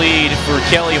halftime lead for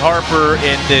Kelly Harper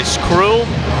and this crew.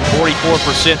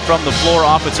 44% from the floor,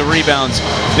 offensive rebounds.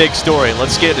 Big story.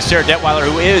 Let's get to Sarah Detweiler,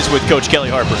 who is with Coach Kelly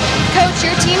Harper. Coach,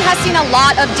 your team has seen a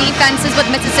lot of defenses with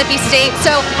Mississippi State,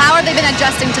 so how have they been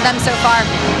adjusting to them so far?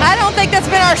 I don't think that's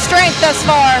been our strength thus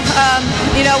far.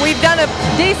 You know, we've done a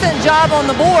decent job on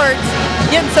the boards,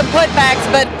 getting some putbacks,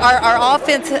 but our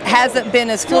offense hasn't been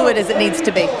as fluid as it needs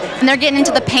to be. And they're getting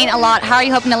into the paint a lot. How are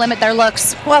you hoping to limit their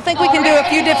looks? Well, I think we can do a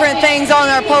few different things on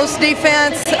our post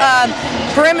defense.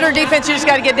 Perimeter defense, you just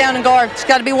got to get down and guard. It's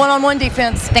got to be one-on-one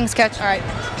defense. Thanks, Coach. All right.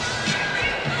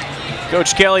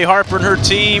 Coach Kelly Harper and her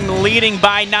team leading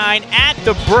by 9 at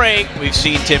the break. We've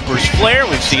seen tempers flare.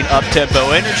 We've seen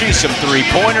up-tempo energy, some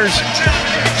 3-pointers.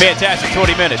 Fantastic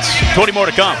 20 minutes. 20 more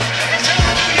to come.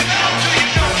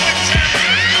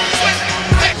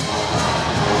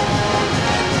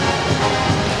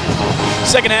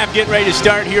 Second half getting ready to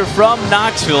start here from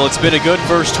Knoxville. It's been a good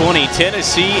first 20.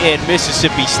 Tennessee and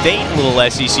Mississippi State, little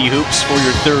SEC hoops for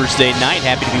your Thursday night.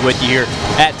 Happy to be with you here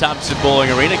at Thompson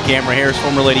Bowling Arena. Cameron Harris,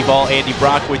 former Lady Vol, Andy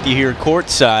Brock with you here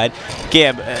courtside.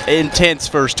 Cam, intense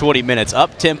first 20 minutes.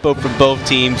 Up tempo from both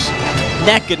teams.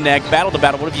 Neck and neck, battle to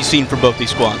battle. What have you seen from both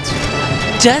these squads?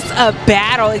 Just a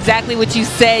battle, exactly what you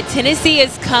said. Tennessee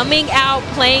is coming out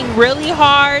playing really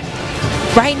hard.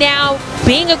 Right now,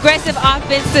 being aggressive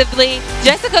offensively.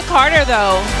 Jessica Carter,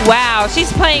 though, wow, she's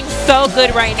playing so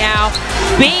good right now.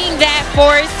 Being that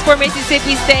force for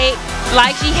Mississippi State,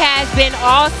 like she has been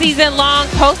all season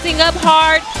long, posting up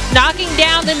hard, knocking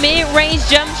down the mid-range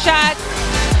jump shots.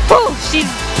 Whew, she's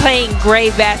playing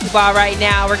great basketball right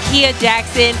now. Rakia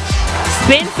Jackson,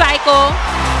 spin cycle.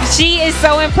 She is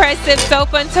so impressive, so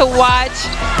fun to watch.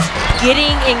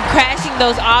 Getting and crashing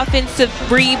those offensive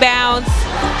rebounds.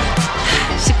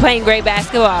 She's playing great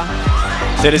basketball.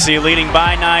 Tennessee leading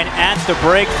by 9 at the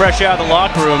break. Fresh out of the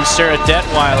locker room, Sarah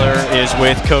Detweiler is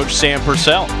with Coach Sam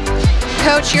Purcell.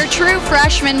 Coach, your true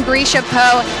freshman, Brescia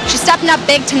Poe, she's stepping up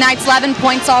big tonight, 11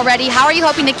 points already. How are you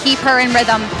hoping to keep her in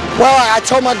rhythm? Well, I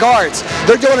told my guards,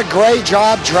 they're doing a great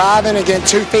job driving and getting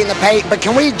 2 feet in the paint, but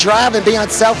can we drive and be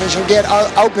unselfish and get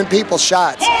open people's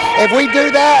shots? If we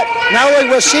do that, not only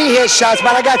will she hit shots,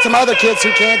 but I got some other kids who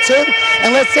can too,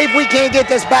 and let's see if we can't get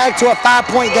this back to a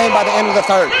 5-point game by the end of the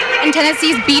third. And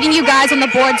Tennessee's beating you guys on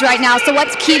the boards right now, so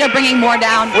what's key to bringing more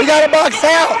down? We got to box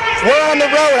out. We're on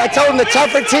the road. I told them the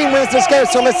tougher team wins this game,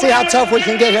 so let's see how tough we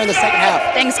can get here in the second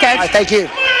half. Thanks, Coach. All right, thank you.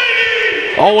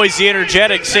 Always the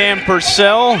energetic Sam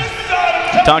Purcell.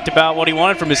 Talked about what he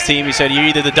wanted from his team. He said, you're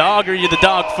either the dog or you're the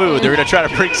dog food. They're going to try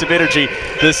to bring some energy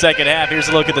this second half. Here's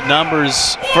a look at the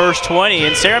numbers, first 20.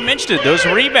 And Sarah mentioned it, those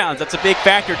rebounds, that's a big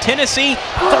factor. Tennessee,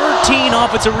 13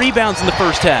 offensive rebounds in the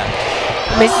first half.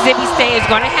 Mississippi State is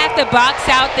going to have to box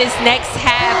out this next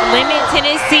half, limit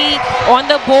Tennessee on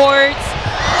the boards.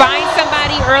 find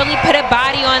somebody early, put a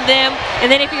body on them,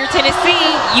 and then if you're Tennessee,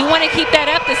 you want to keep that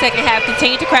up the second half.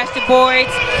 Continue to crash the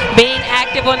boards, being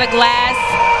active on the glass.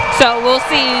 So we'll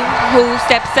see who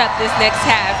steps up this next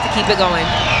half to keep it going.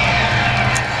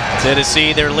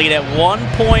 Tennessee, their lead at 1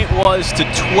 point was to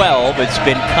 12. It's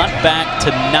been cut back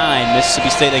to 9. Mississippi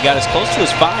State, they got as close to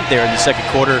as 5 there in the second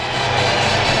quarter.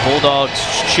 Bulldogs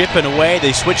chipping away.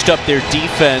 They switched up their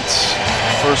defense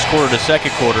first quarter to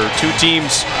second quarter. Two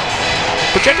teams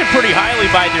projected pretty highly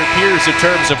by their peers in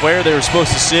terms of where they were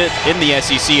supposed to sit in the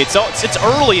SEC. It's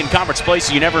early in conference play,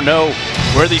 so you never know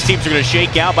where these teams are going to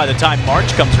shake out by the time March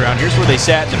comes around. Here's where they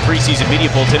sat in the preseason media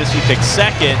poll. Tennessee picked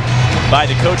second by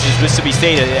the coaches. Mississippi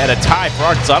State at a tie for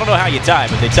Arkansas. I don't know how you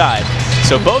tie, but they tied.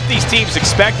 So both these teams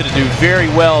expected to do very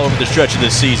well over the stretch of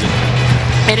this season.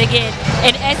 And again,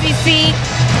 in SEC,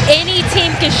 any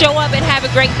team can show up and have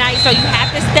a great night, so you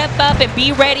have to step up and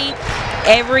be ready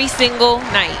every single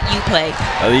night you play.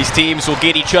 These teams will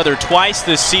get each other twice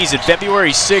this season.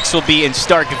 February 6th will be in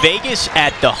Stark Vegas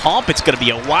at the Hump. It's going to be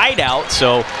a whiteout,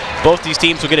 so both these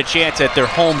teams will get a chance at their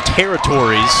home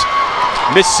territories.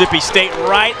 Mississippi State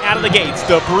right out of the gates.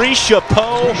 Dabrisha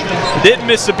Poe didn't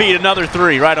miss a beat. Another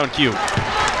three right on cue.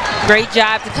 Great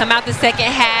job to come out the second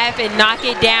half and knock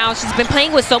it down. She's been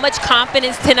playing with so much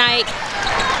confidence tonight.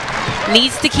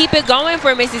 Needs to keep it going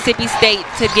for Mississippi State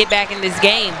to get back in this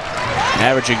game.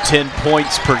 Averaging 10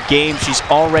 points per game. She's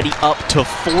already up to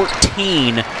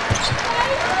 14.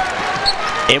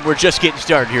 And we're just getting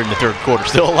started here in the third quarter.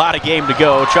 Still a lot of game to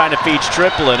go. Trying to feed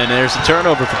Triplin, and there's a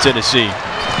turnover for Tennessee.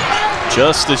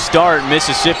 Just the start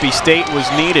Mississippi State was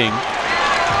needing.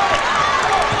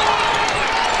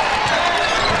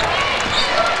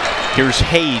 Here's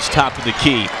Hayes, top of the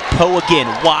key. Poe again,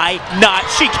 why not?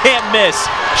 She can't miss.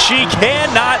 She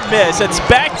cannot miss. It's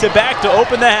back-to-back to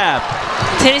open the half.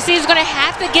 Tennessee is going to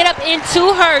have to get up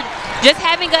into her. Just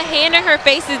having a hand in her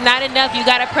face is not enough. You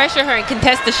got to pressure her and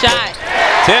contest the shot.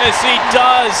 Tennessee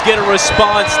does get a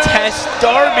response. Tess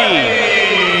Darby.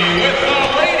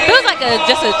 Feels like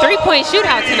just a three-point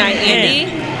shootout tonight, Andy.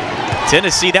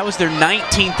 Tennessee, that was their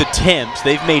 19th attempt.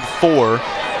 They've made 4.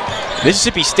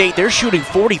 Mississippi State, they're shooting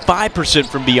 45%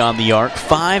 from beyond the arc,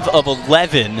 5 of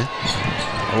 11.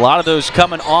 A lot of those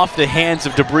coming off the hands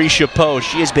of Dabrisha Poe.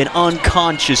 She has been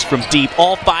unconscious from deep.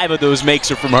 All 5 of those makes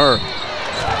are from her.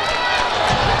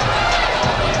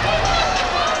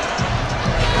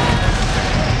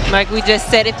 Like we just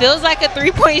said, it feels like a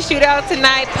three-point shootout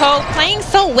tonight. Poe playing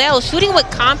so well, shooting with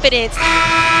confidence.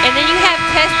 And then you have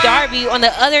Tess Darby on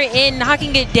the other end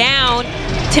knocking it down.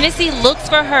 Tennessee looks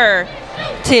for her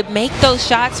to make those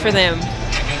shots for them.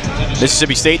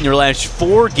 Mississippi State in their last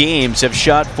 4 games have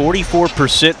shot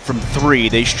 44% from 3.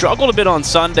 They struggled a bit on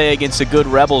Sunday against a good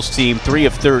Rebels team, 3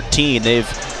 of 13. They've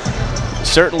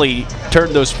certainly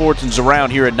turned those fortunes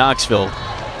around here at Knoxville.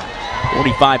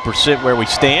 45% where we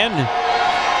stand.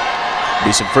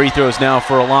 Be some free throws now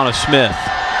for Alana Smith.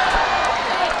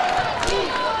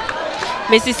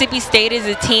 Mississippi State is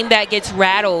a team that gets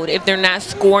rattled if they're not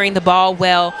scoring the ball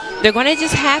well. They're going to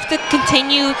just have to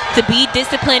continue to be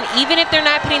disciplined. Even if they're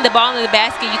not putting the ball in the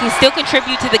basket, you can still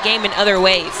contribute to the game in other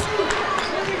ways.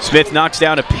 Smith knocks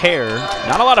down a pair.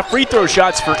 Not a lot of free throw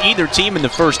shots for either team in the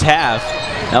first half.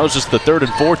 That was just the 3rd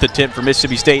and 4th attempt for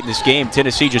Mississippi State in this game.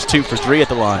 Tennessee just 2 for 3 at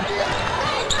the line.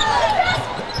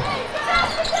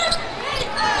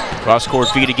 Cross-court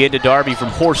feed again to Darby from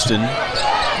Horston.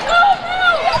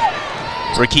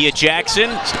 Rakia Jackson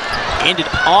ended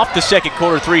off the second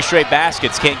quarter, 3 straight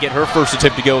baskets. Can't get her first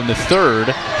attempt to go in the third.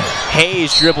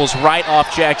 Hayes dribbles right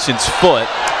off Jackson's foot.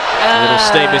 It'll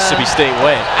stay Mississippi State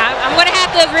way. I'm going to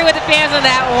have to agree with the fans on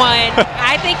that one.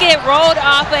 I think it rolled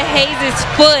off of Hayes'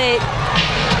 foot.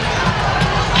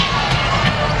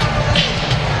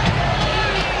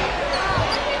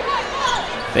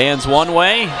 Fans one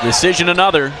way, decision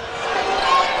another.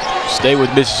 Stay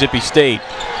with Mississippi State.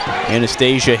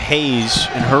 Anastasia Hayes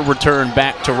in her return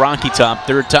back to Rocky Top,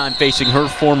 3rd time facing her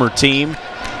former team.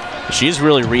 She's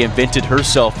really reinvented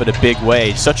herself in a big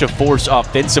way. Such a force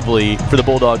offensively for the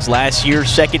Bulldogs last year.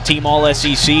 2nd team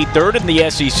All-SEC, 3rd in the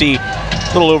SEC,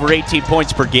 a little over 18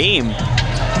 points per game.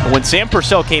 When Sam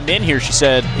Purcell came in here, he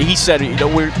said, you know,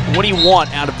 what do you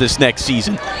want out of this next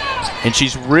season? And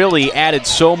she's really added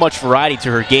so much variety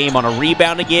to her game on a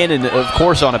rebound again and, of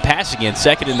course, on a pass again.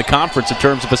 2nd in the conference in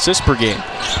terms of assists per game.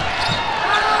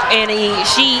 And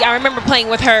I remember playing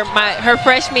with her her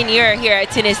freshman year here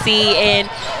at Tennessee, and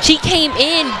she came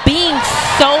in being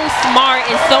so smart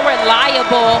and so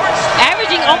reliable,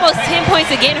 averaging almost 10 points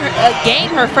a game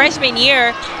her freshman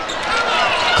year.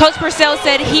 Coach Purcell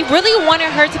said he really wanted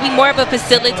her to be more of a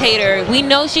facilitator. We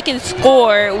know she can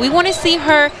score. We want to see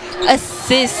her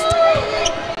assist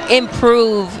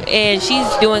improve, and she's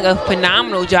doing a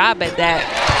phenomenal job at that.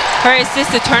 Her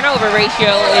assist to turnover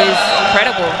ratio is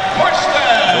incredible.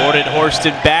 Jordan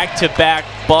Horston back-to-back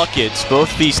buckets.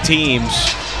 Both these teams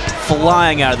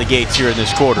flying out of the gates here in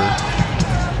this quarter.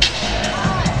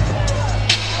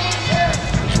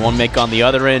 There's one make on the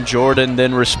other end. Jordan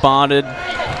then responded.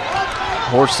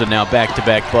 Horston now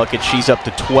back-to-back buckets. She's up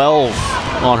to 12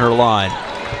 on her line.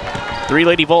 3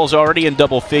 Lady Vols already in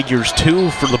double figures, 2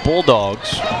 for the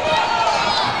Bulldogs.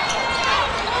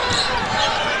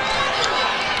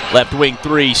 Left wing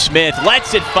 3, Smith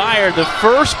lets it fire. The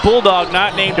first Bulldog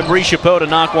not named Debris Chapeau to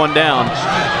knock one down.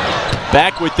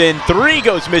 Back within 3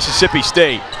 goes Mississippi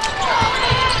State.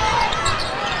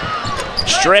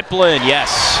 Striplin,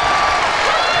 yes.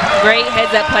 Great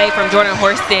heads-up play from Jordan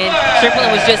Horston.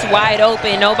 Striplin was just wide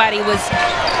open. Nobody was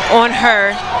on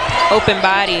her open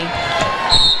body.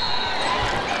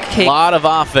 A lot of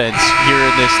offense here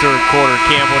in this third quarter.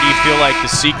 Cam, what do you feel like the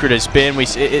secret has been?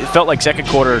 It felt like second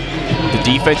quarter, the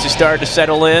defense has started to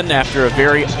settle in after a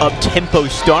very up-tempo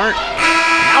start.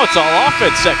 Now it's all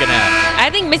offense second half. I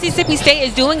think Mississippi State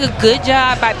is doing a good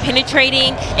job by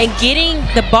penetrating and getting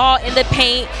the ball in the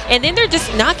paint, and then they're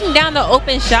just knocking down the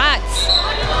open shots.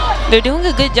 They're doing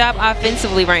a good job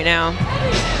offensively right now,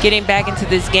 getting back into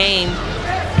this game.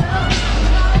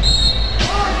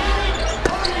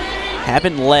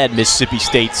 Haven't led Mississippi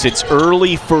State since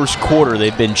early first quarter.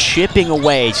 They've been chipping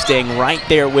away, staying right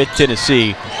there with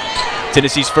Tennessee.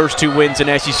 Tennessee's first 2 wins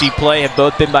in SEC play have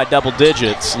both been by double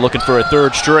digits, looking for a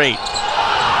third straight.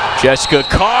 Jessica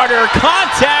Carter,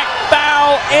 contact,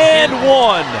 foul, and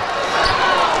 1.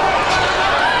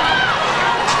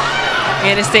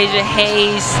 Anastasia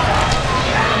Hayes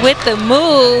with the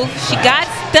move. She got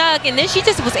stuck, and then she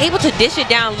just was able to dish it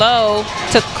down low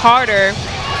to Carter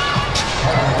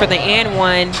for the and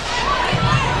 1.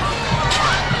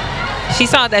 She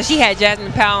saw that she had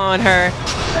Jasmine Powell on her.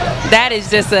 That is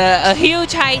just a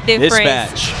huge height difference.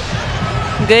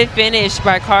 Mismatch. Good finish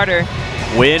by Carter.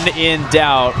 When in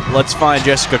doubt, let's find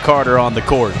Jessica Carter on the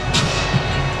court.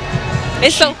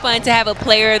 It's so fun to have a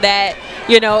player that,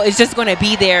 you know, is just going to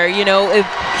be there. You know, if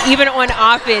even on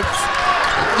offense,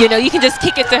 you know, you can just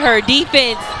kick it to her.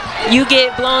 Defense, you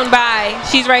get blown by,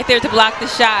 she's right there to block the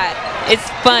shot. It's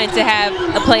fun to have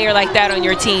a player like that on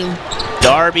your team.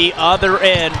 Darby, other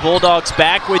end. Bulldogs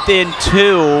back within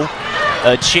 2.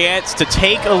 A chance to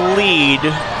take a lead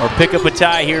or pick up a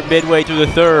tie here midway through the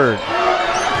third.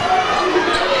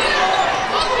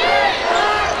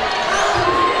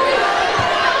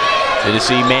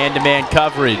 Tennessee man-to-man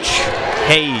coverage.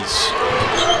 Hayes.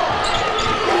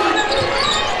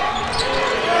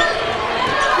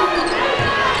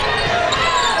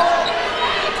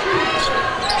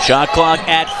 Shot clock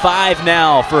at 5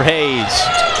 now for Hayes.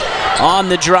 On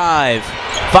the drive.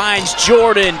 Finds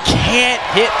Jordan. Can't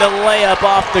hit the layup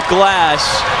off the glass.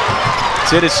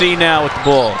 Tennessee now with the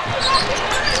ball.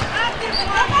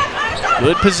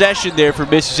 Good possession there for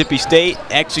Mississippi State.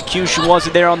 Execution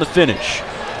wasn't there on the finish.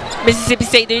 Mississippi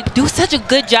State, they do such a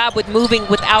good job with moving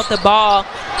without the ball.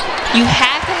 You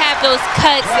have to have those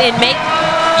cuts and make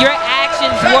your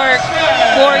actions work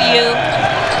for you.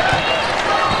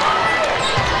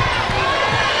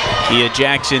 Kia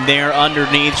Jackson there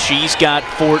underneath. She's got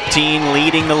 14,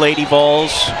 leading the Lady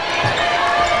Vols.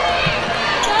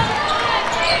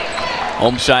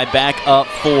 Home side back up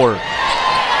 4.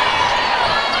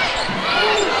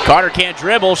 Carter can't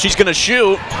dribble. She's going to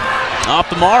shoot off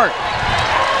the mark.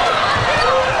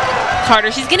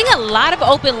 Carter, she's getting a lot of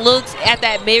open looks at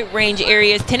that mid-range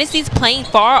areas. Tennessee's playing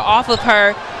far off of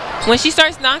her. When she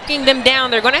starts knocking them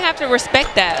down, they're going to have to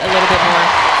respect that a little bit more.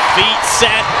 Feet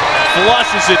set,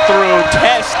 flushes it through.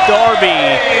 Tess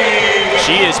Darby.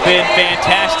 She has been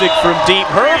fantastic from deep.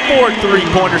 Her 4th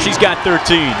 3-pointer, she's got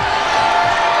 13.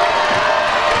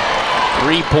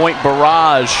 3-point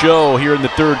barrage show here in the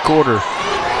third quarter.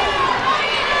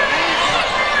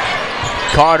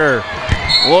 Carter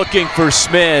looking for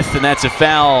Smith, and that's a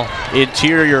foul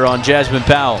interior on Jasmine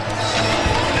Powell.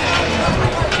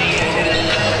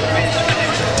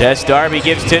 Tess Darby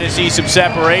gives Tennessee some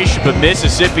separation, but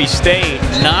Mississippi State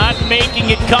not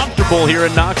making it comfortable here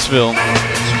in Knoxville.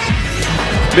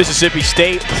 Mississippi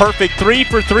State, perfect 3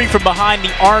 for 3 from behind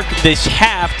the arc this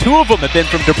half. 2 of them have been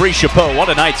from Debris Chapeau. What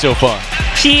a night so far.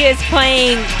 She is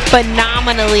playing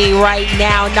phenomenally right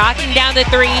now, knocking down the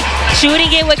 3, shooting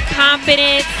it with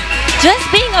confidence, just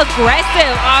being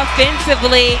aggressive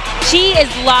offensively. She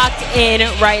is locked in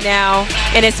right now,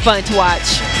 and it's fun to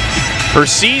watch. Her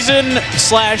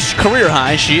season/career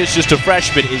high, she is just a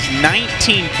freshman, is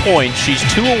 19 points. She's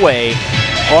 2 away,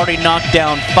 already knocked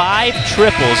down 5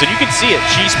 triples, and you can see it.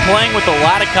 She's playing with a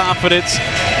lot of confidence.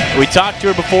 We talked to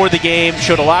her before the game,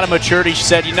 showed a lot of maturity. She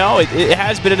said, you know, it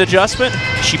has been an adjustment.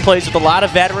 She plays with a lot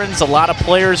of veterans, a lot of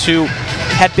players who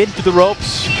have been through the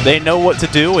ropes. They know what to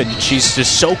do, and she's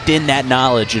just soaked in that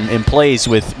knowledge and plays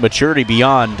with maturity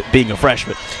beyond being a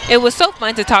freshman. It was so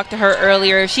fun to talk to her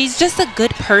earlier. She's just a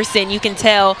good person. You can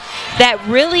tell that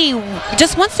really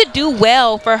just wants to do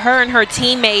well for her and her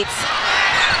teammates.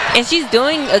 And she's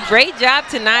doing a great job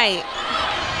tonight.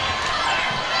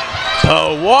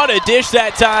 Oh, what a dish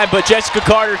that time, but Jessica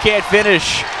Carter can't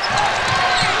finish.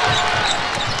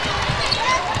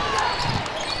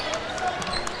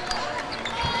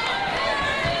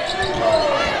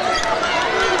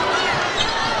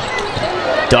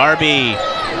 Darby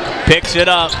picks it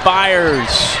up, fires,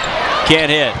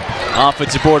 can't hit.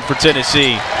 Offensive board for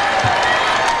Tennessee.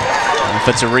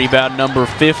 Offensive rebound number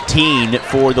 15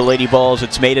 for the Lady Vols.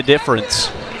 It's made a difference.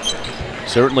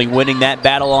 Certainly winning that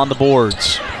battle on the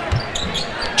boards.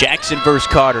 Jackson versus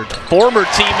Carter. Former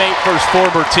teammate versus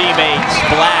former teammate.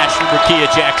 Splash from Rakia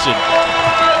Jackson.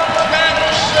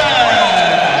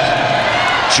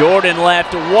 Jordan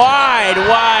left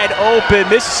wide open.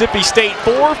 Mississippi State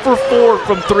 4 for 4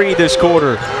 from 3 this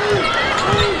quarter.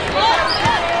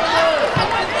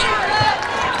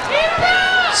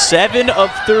 Seven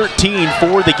of 13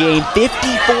 for the game,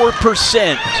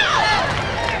 54%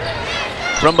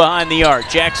 from behind the arc.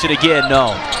 Jackson again,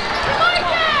 no.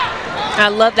 I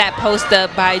love that post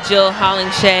up by Jill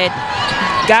Hollingshed.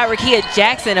 Got Rakia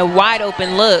Jackson a wide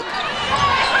open look.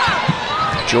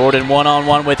 Jordan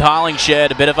one-on-one with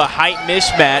Hollingshed, a bit of a height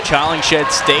mismatch.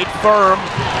 Hollingshed stayed firm,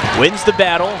 wins the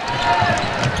battle.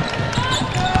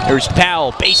 Here's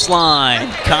Powell,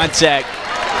 baseline, contact.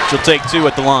 She'll take 2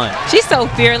 at the line. She's so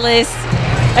fearless.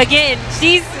 Again,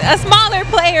 she's a smaller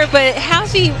player, but how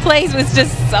she plays with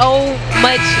just so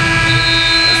much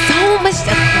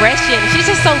aggression. She's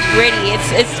just so gritty.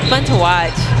 It's fun to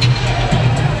watch.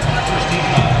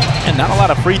 And not a lot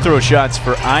of free throw shots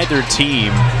for either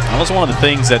team. That was one of the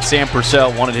things that Sam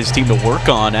Purcell wanted his team to work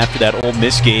on after that Ole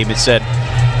Miss game. It said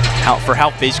for how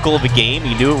physical of a game,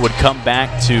 he knew it would come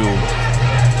back to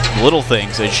little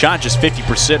things. They shot just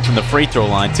 50% from the free throw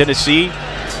line. Tennessee,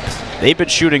 they've been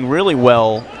shooting really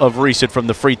well of recent from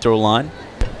the free throw line.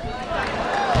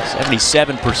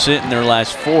 77% in their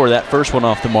last 4. That first one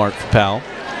off the mark for Powell.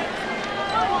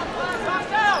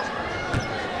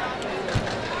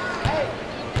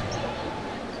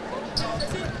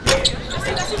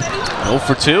 Oh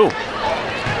for 2.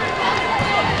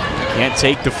 Can't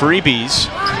take the freebies.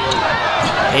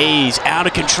 Hayes out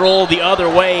of control the other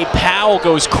way. Powell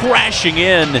goes crashing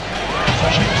in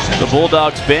the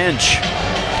Bulldogs bench.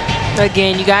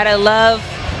 Again, you gotta love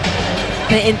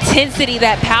the intensity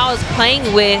that Powell is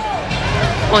playing with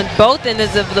on both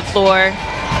ends of the floor.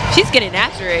 She's getting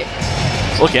after it.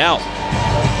 Look out.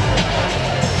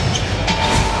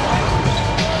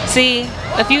 See,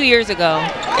 a few years ago,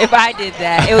 if I did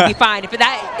that, it would be fine. If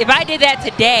I did that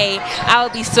today, I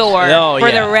would be sore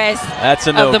for the rest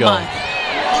of the month.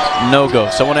 No-go.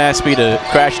 Someone asked me to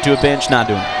crash into a bench, not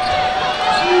doing it.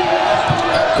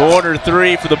 Corner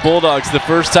 3 for the Bulldogs. The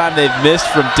first time they've missed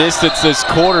from distance this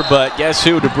quarter, but guess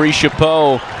who? Debris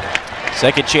Chapeau.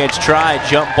 Second chance try,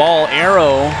 jump ball,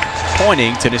 arrow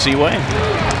pointing Tennessee way.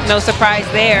 No surprise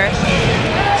there.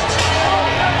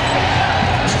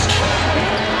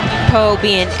 Poe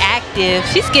being active.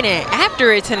 She's getting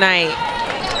after it tonight.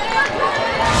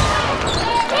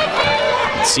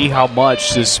 See how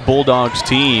much this Bulldogs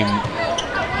team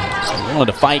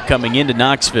wanted to fight coming into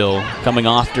Knoxville, coming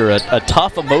after a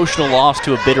tough emotional loss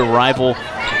to a bitter rival.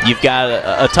 You've got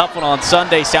a tough one on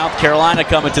Sunday, South Carolina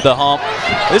coming to the hump.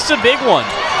 This is a big one.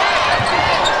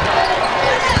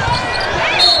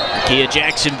 Kia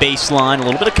Jackson baseline, a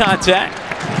little bit of contact.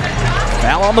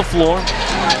 Foul on the floor.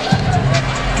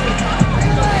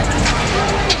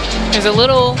 There's a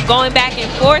little going back and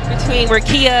forth between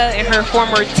Rakia and her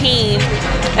former team.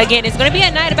 Again, it's going to be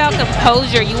a night about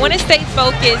composure. You want to stay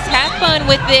focused, have fun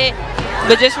with it,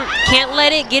 but just can't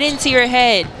let it get into your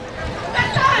head.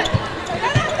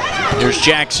 Here's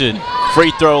Jackson,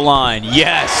 free throw line.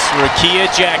 Yes, Rakia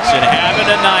Jackson having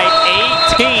a night.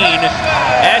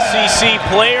 18 SEC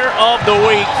Player of the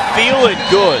Week, feeling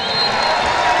good.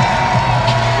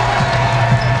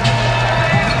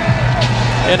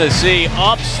 Tennessee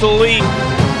ups the lead.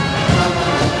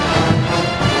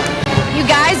 You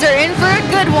Guys are in for a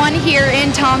good one here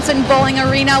in Thompson Bowling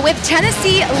Arena with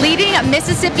Tennessee leading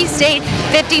Mississippi State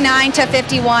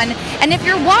 59-51. And if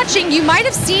you're watching, you might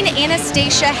have seen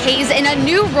Anastasia Hayes in a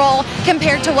new role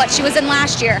compared to what she was in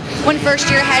last year. When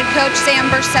first-year head coach Sam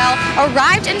Bursell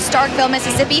arrived in Starkville,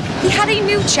 Mississippi, he had a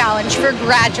new challenge for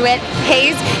graduate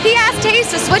Hayes. He asked Hayes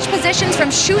to switch positions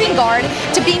from shooting guard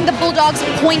to being the Bulldogs'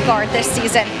 point guard this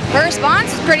season. Her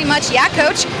response was pretty much, yeah,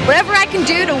 coach, whatever I can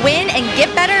do to win and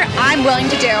get better, I'm willing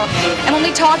to do. And when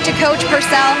we talked to Coach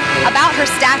Purcell about her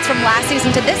stats from last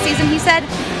season to this season, he said,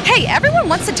 hey, everyone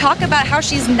wants to talk about how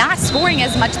she's not scoring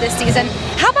as much this season.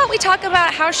 How about we talk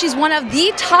about how she's one of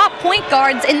the top point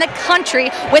guards in the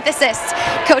country with assists?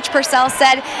 Coach Purcell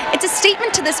said, it's a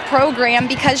statement to this program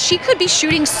because she could be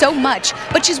shooting so much,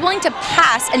 but she's willing to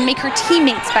pass and make her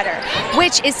teammates better,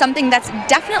 which is something that's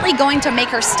definitely going to make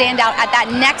her stand out at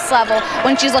that next level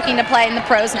when she's looking to play in the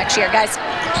pros next year, guys.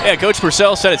 Yeah, Coach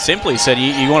Purcell said it simply. He said,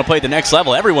 you want to play the next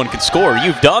level, everyone can score.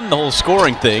 You've done the whole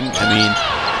scoring thing. I mean,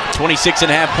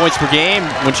 26.5 points per game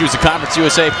when she was the Conference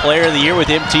USA Player of the Year with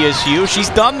MTSU. She's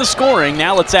done the scoring.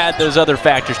 Now let's add those other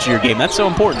factors to your game. That's so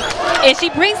important. And she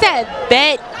brings that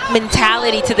vet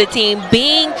mentality to the team,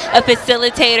 being a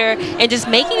facilitator and just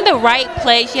making the right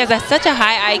play. She has such a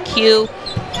high IQ.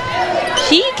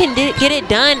 She can get it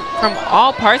done from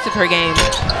all parts of her game.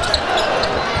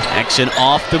 Action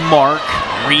off the mark.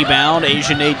 Rebound,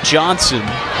 Asian Johnson.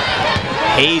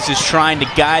 Hayes is trying to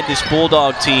guide this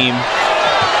Bulldog team.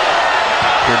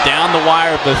 They're down the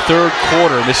wire of the third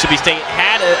quarter. Mississippi State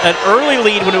had an early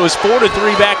lead when it was 4-3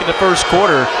 back in the first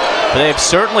quarter, but they have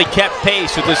certainly kept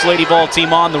pace with this Lady Vol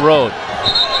team on the road.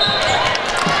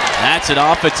 That's an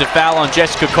offensive foul on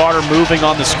Jessica Carter moving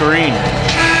on the screen.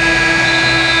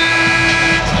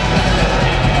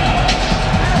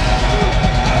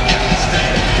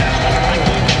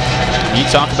 You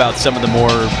talk about some of the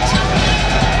more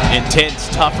intense,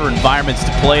 tougher environments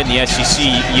to play in the SEC.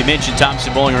 You mentioned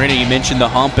Thompson Bowling Arena, you mentioned the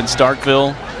Hump in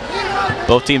Starkville.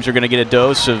 Both teams are going to get a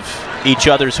dose of each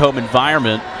other's home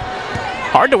environment.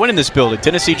 Hard to win in this building.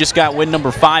 Tennessee just got win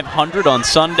number 500 on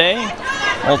Sunday,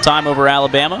 all time over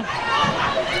Alabama.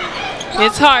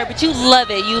 It's hard, but you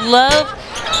love it. You love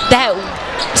that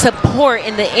support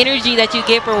and the energy that you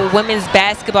get for women's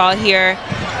basketball here.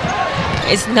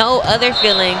 It's no other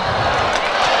feeling.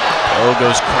 Oh,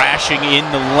 goes crashing in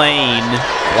the lane.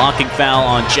 Blocking foul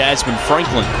on Jasmine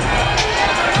Franklin.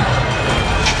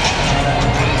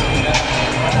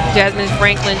 Jasmine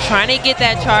Franklin trying to get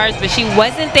that charge, but she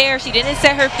wasn't there. She didn't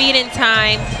set her feet in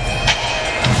time.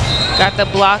 Got the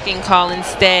blocking call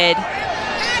instead.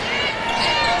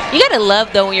 You gotta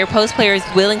love, though, when your post player is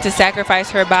willing to sacrifice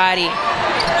her body.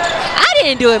 I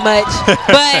didn't do it much,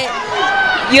 but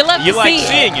you love to like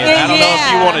seeing it. I don't know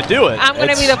if you want to do it. I'm going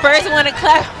to be the first one to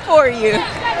clap for you.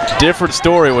 Different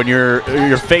story when you're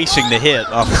facing the hit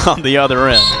on the other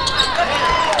end.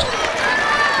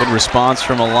 Good response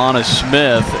from Alana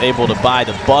Smith, able to buy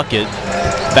the bucket.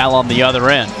 Foul on the other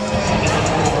end.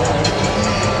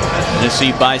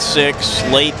 Tennessee by 6,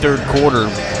 late third quarter.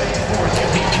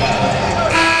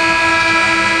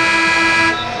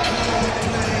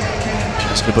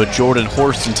 That's going to put Jordan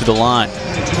Horston to the line.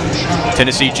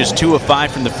 Tennessee just 2 of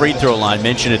 5 from the free throw line.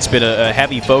 Mentioned it's been a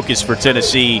heavy focus for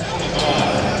Tennessee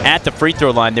at the free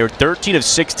throw line. They were 13 of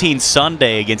 16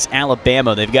 Sunday against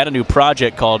Alabama. They've got a new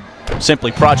project called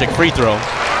simply Project Free Throw.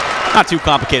 Not too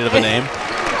complicated of a name.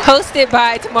 Hosted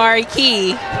by Tamari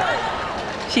Key.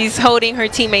 She's holding her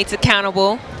teammates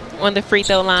accountable on the free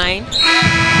throw line.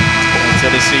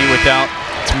 Tennessee without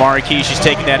Tamari Key. She's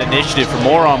taking that initiative. For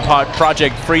more on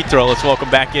Project Free Throw, let's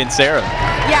welcome back in Sarah.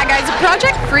 Yeah, guys,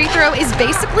 Project Free Throw is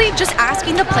basically just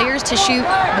asking the players to shoot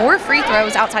more free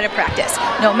throws outside of practice.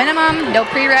 No minimum, no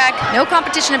prereq, no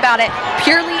competition about it,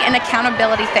 purely an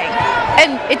accountability thing.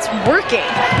 And it's working.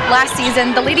 Last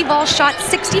season, the Lady Vols shot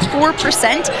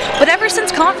 64%, but ever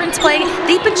since conference play,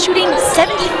 they've been shooting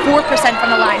 74% from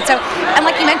the line. So, and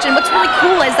like you mentioned, what's really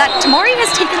cool is that Tamari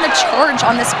has taken the charge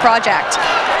on this project.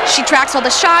 She tracks all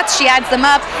the shots, she adds them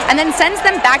up, and then sends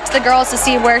them back to the girls to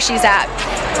see where she's at.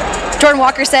 Jordan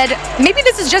Walker said, maybe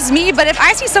this is just me, but if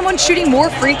I see someone shooting more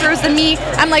free throws than me,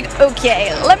 I'm like,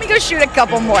 okay, let me go shoot a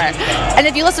couple more. And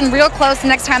if you listen real close the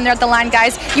next time they're at the line,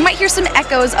 guys, you might hear some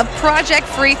echoes of Project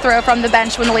Free Throw from the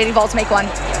bench when the Lady Vols make one.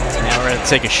 Now we're going to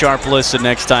take a sharp listen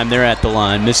next time they're at the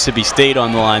line. Mississippi State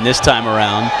on the line this time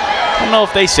around. I don't know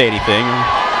if they say anything.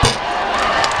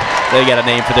 They got a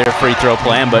name for their free throw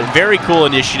plan, but very cool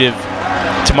initiative.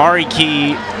 Tamari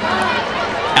Key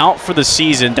out for the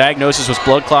season. Diagnosis was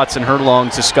blood clots in her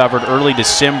lungs, discovered early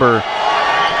December.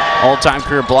 All-time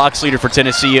career blocks leader for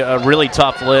Tennessee. A really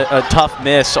tough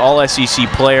miss, all-SEC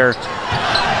player.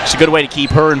 It's a good way to keep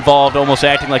her involved, almost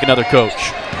acting like another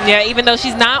coach. Yeah, even though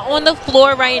she's not on the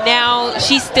floor right now,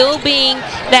 she's still being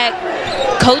that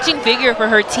coaching figure for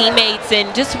her teammates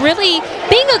and just really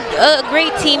being a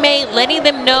great teammate, letting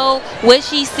them know what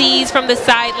she sees from the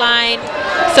sideline.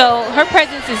 So her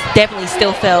presence is definitely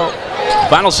still felt.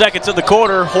 Final seconds of the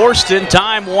quarter. Horston,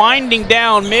 time winding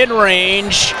down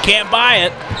mid-range. Can't buy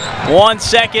it. 1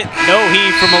 second, no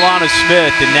heat from Alana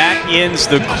Smith, and that ends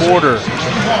the quarter.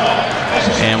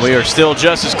 And we are still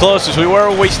just as close as we were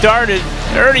when we started.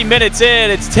 30 minutes in,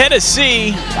 it's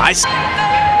Tennessee.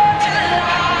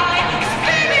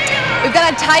 We've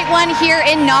got a tight one here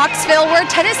in Knoxville where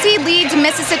Tennessee leads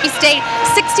Mississippi State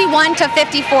 61-54.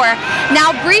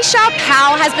 Now, Brescia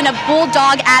Powell has been a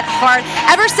Bulldog at heart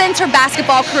ever since her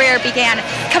basketball career began.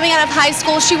 Coming out of high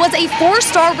school, she was a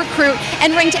 4-star recruit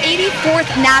and ranked 84th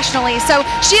nationally. So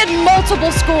she had multiple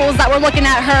schools that were looking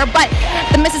at her, but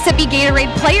the Mississippi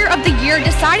Gatorade Player of the Year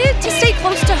decided to stay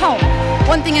close to home.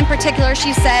 One thing in particular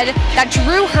she said that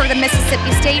drew her to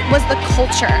Mississippi State was the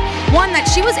culture, one that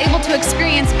she was able to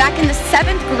experience back in the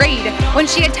 7th grade when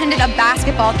she attended a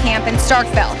basketball camp in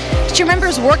Starkville. She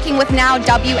remembers working with now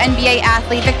WNBA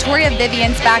athlete Victoria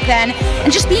Vivians back then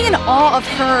and just being in awe of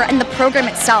her and the program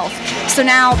itself. So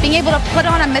now being able to put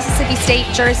on a Mississippi State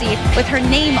jersey with her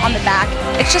name on the back,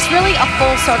 it's just really a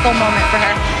full circle moment for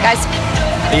her. Guys.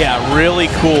 Yeah,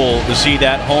 really cool to see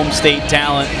that home state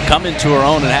talent come into her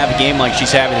own and have a game like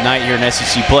she's having tonight here in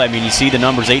SEC play. I mean, you see the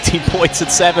numbers, 18 points and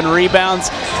 7 rebounds.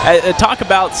 Talk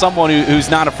about someone who's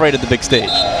not afraid of the big stage.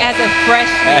 As a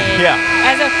freshman, yeah.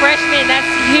 As a freshman,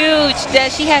 that's huge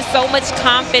that she has so much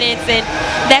confidence and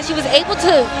that she was able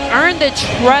to earn the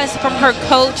trust from her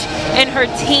coach and her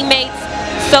teammates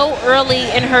so early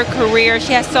in her career.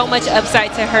 She has so much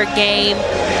upside to her game,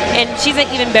 and she's an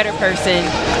even better person.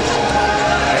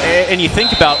 And you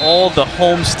think about all the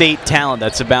home state talent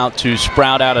that's about to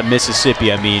sprout out of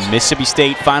Mississippi. I mean, Mississippi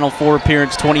State Final Four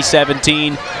appearance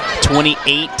 2017,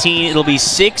 2018. It'll be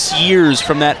 6 years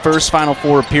from that first Final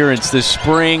Four appearance this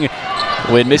spring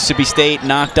when Mississippi State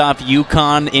knocked off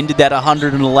UConn, ended that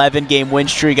 111-game win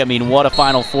streak. I mean, what a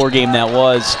Final Four game that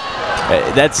was.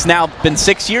 That's now been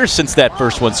 6 years since that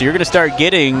first one. So you're going to start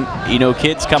getting,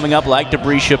 kids coming up like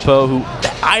Brescia Powell who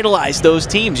idolize those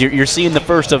teams. You're seeing the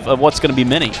first of what's going to be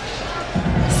many.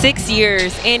 6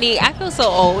 years, Andy. I feel so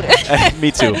old.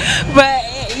 Me too. But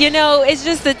it's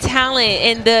just the talent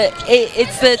and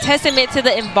it's the testament to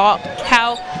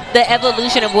how the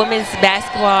evolution of women's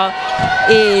basketball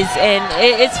is, and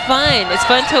it's fun. It's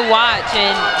fun to watch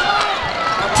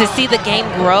and to see the game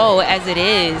grow as it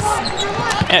is.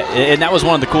 And that was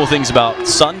one of the cool things about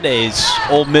Sunday's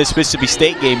Ole Miss Mississippi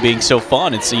State game being so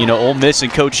fun. It's, Ole Miss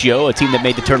and Coach Yo, a team that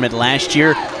made the tournament last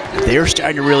year, they're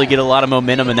starting to really get a lot of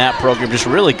momentum in that program. Just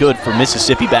really good for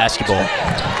Mississippi basketball.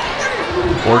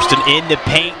 Horston in the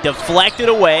paint, deflected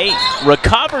away,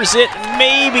 recovers it,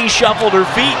 maybe shuffled her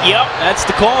feet. Yep, that's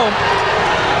the call.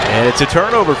 And it's a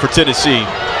turnover for Tennessee.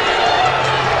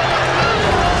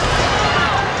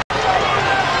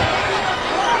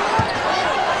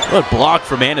 What block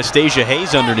from Anastasia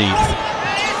Hayes underneath.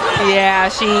 Yeah,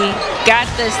 she got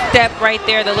the step right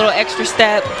there, the little extra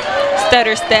step,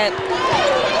 stutter step.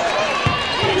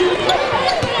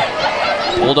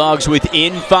 Bulldogs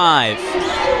within 5.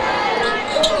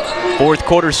 Fourth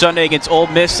quarter Sunday against Ole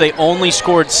Miss, they only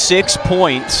scored 6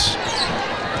 points.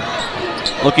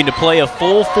 Looking to play a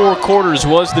full 4 quarters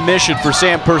was the mission for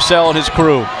Sam Purcell and his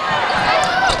crew.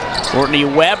 Courtney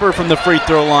Weber from the free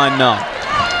throw line now.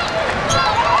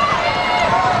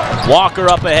 Walker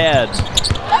up ahead.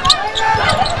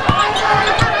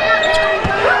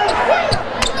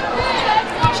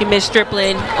 She missed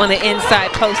Stripling on the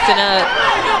inside, posting up.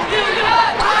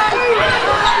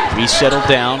 Resettled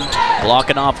down,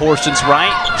 blocking off Horston's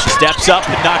right. She steps up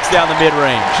and knocks down the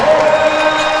mid-range.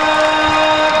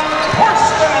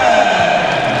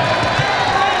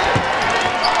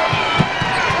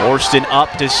 Horston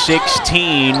up to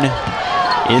 16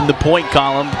 in the point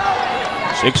column.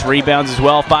 6 rebounds as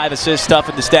well, 5 assists, stuff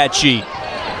in the stat sheet.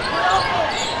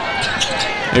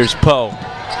 There's Poe.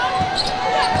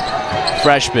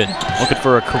 Freshman looking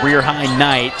for a career-high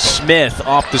night. Smith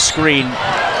off the screen.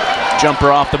 Jumper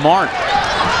off the mark.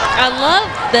 I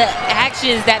love the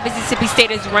actions that Mississippi State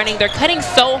is running. They're cutting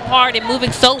so hard and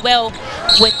moving so well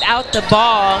without the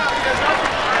ball.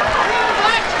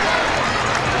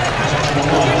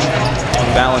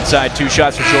 Foul inside, 2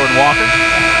 shots for Jordan Walker.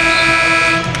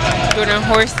 Jordan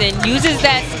Horston uses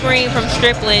that screen from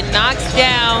Stripling, knocks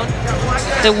down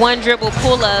the 1 dribble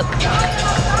pull-up.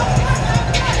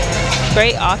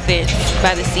 Great offense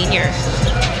by the senior.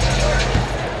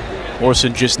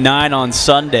 Horston just 9 on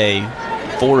Sunday,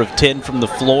 4 of 10 from the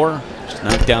floor. Just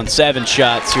knocked down 7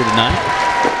 shots here tonight.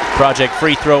 Project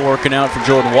free throw working out for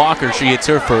Jordan Walker. She hits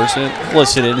her first. And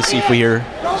listen in to see if we hear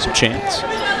some chants.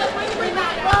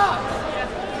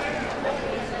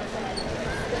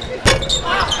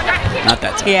 Not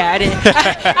that time. Yeah, I didn't.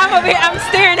 I'm over here. I'm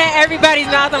staring at everybody's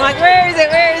mouth. I'm like, where is it?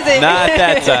 Where is it? Not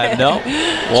that time. No.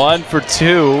 1 for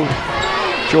 2.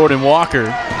 Jordan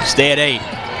Walker stay at 8.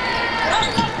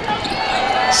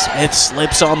 Smith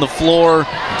slips on the floor.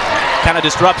 Kind of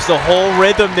disrupts the whole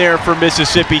rhythm there for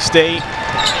Mississippi State.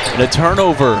 And a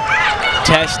turnover.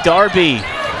 Tess Darby.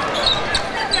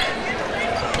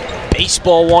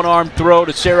 Baseball one-arm throw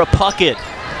to Sarah Puckett.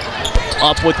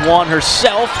 Up with one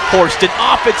herself. Horston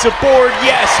offensive board.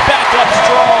 Yes, back up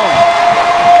strong.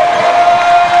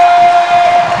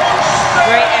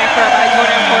 Great effort by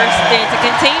Jordan Horston to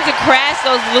continue to crash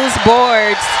those loose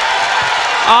boards.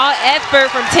 All effort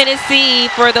from Tennessee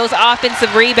for those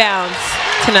offensive rebounds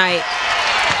tonight.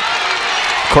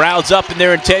 Crowds up in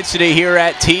their intensity here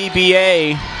at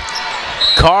TBA.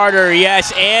 Carter,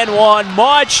 yes, and one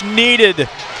much needed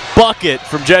bucket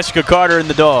from Jessica Carter and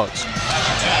the Dogs.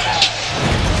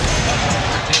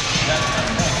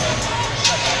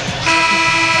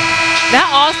 That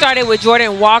all started with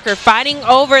Jordan Walker fighting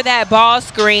over that ball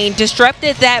screen,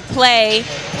 disrupted that play.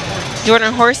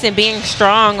 Jordan Horston being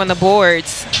strong on the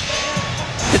boards.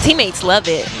 The teammates love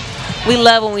it. We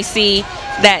love when we see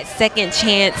that second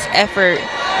chance effort.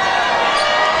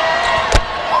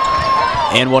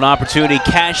 And one opportunity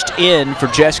cashed in for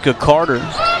Jessica Carter.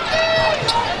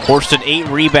 Horston 8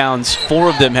 rebounds, 4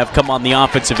 of them have come on the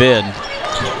offensive end.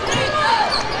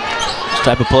 This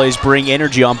type of plays bring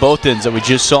energy on both ends that we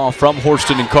just saw from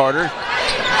Horston and Carter.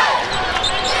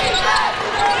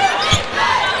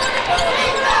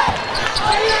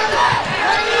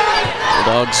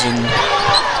 Bulldogs in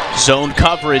zone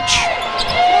coverage.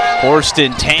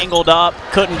 Horston tangled up,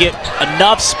 couldn't get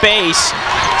enough space.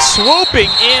 Swooping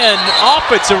in,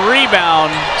 offensive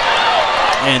rebound,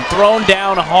 and thrown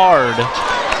down hard.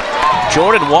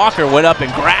 Jordan Walker went up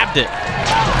and grabbed it.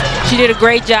 She did a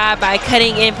great job by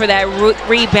cutting in for that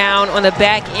rebound on the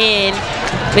back end.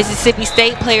 Mississippi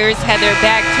State players had their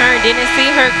back turned. Didn't see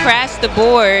her crash the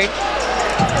board.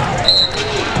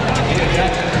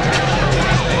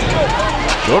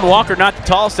 Jordan Walker not the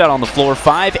tallest out on the floor,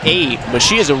 5'8", but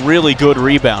she is a really good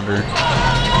rebounder.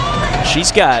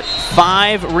 She's got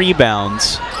 5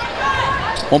 rebounds.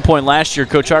 At one point last year,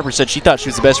 Coach Harper said she thought she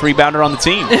was the best rebounder on the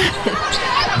team.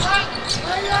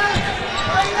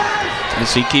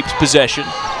 Tennessee keeps possession.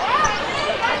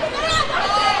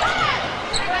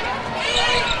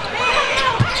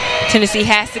 Tennessee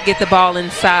has to get the ball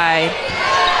inside.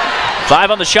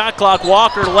 5 on the shot clock.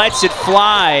 Walker lets it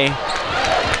fly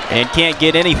and can't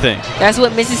get anything. That's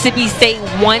what Mississippi State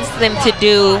wants them to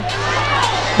do.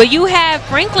 But you have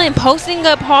Franklin posting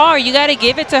up hard. You got to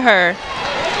give it to her.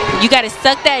 You got to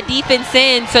suck that defense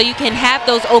in so you can have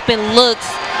those open looks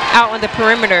out on the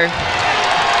perimeter.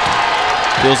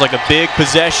 Feels like a big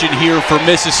possession here for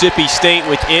Mississippi State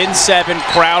with N7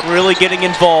 crowd really getting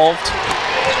involved.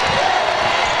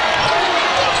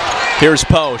 Here's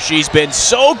Poe. She's been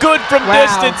so good from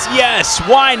distance. Yes,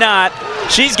 why not?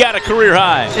 She's got a career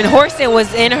high. And Horston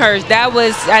was in hers. That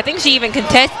was, I think she even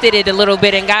contested it a little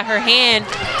bit and got her hand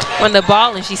on the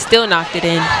ball, and she still knocked it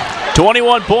in.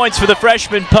 21 points for the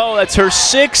freshman Poe. That's her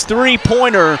 6th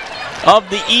three-pointer of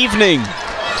the evening.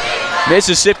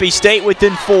 Mississippi State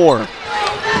within 4.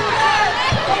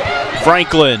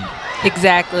 Franklin.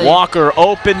 Exactly. Walker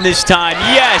open this time.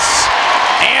 Yes.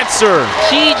 Answer.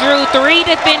 She drew 3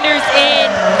 defenders in.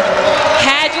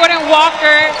 Had Jordan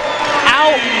Walker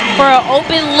out for an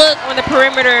open look on the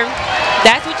perimeter.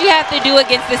 That's what you have to do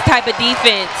against this type of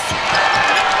defense.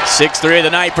 6-3 of the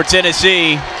night for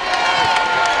Tennessee.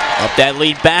 Up that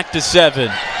lead back to 7.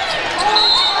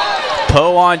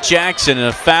 Poe on Jackson and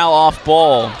a foul off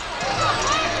ball.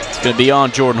 It's going to be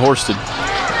on Jordan Horston.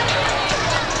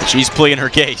 She's pleading her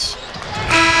case.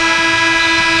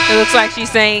 It looks like she's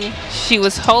saying she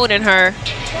was holding her.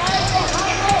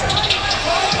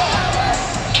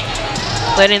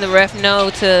 Letting the ref know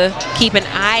to keep an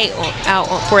eye out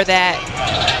for that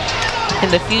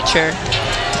in the future.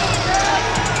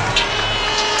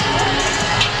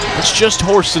 It's just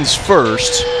Horston's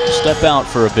first. Step out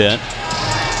for a bit.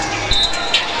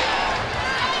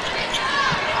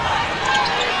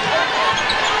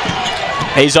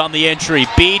 Hayes on the entry,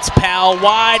 beats Powell,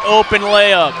 wide open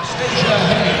layup.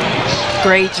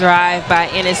 Great drive by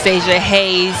Anastasia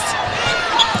Hayes.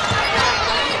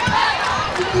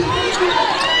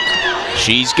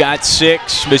 She's got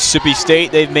 6. Mississippi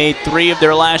State, they've made 3 of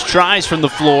their last tries from the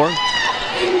floor.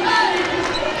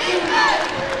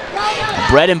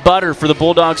 Bread and butter for the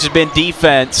Bulldogs has been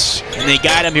defense, and they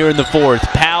got him here in the 4th.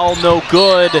 Powell, no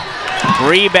good.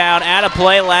 Rebound, out of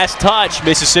play, last touch,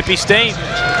 Mississippi State.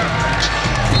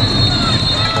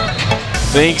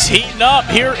 Things heating up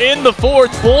here in the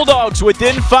 4th. Bulldogs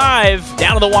within 5,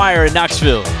 down to the wire in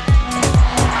Knoxville.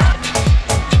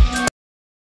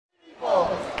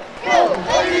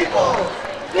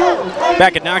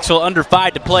 Back at Knoxville, under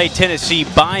 5 to play, Tennessee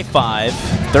by 5.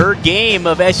 3rd game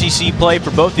of SEC play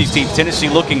for both these teams. Tennessee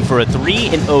looking for a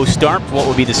 3-0 start for what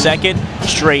would be the 2nd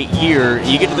straight year.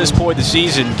 You get to this point of the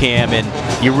season, Cam, and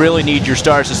you really need your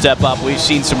stars to step up. We've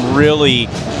seen some really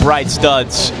bright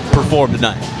studs perform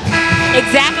tonight.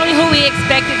 Exactly who we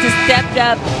expected to step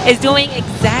up is doing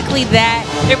exactly that.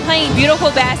 They're playing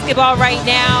beautiful basketball right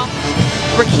now.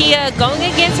 Rakia going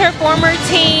against her former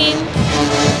team,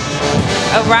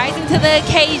 rising to the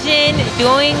occasion,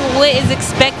 doing what is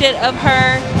expected of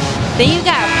her. Then you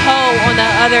got Poe on the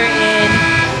other end,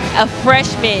 a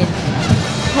freshman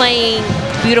playing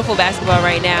beautiful basketball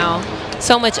right now.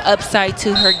 So much upside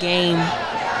to her game.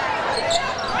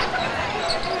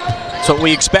 So what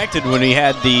we expected when we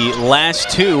had the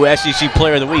last 2 SEC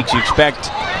Player of the Weeks. You expect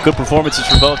good performances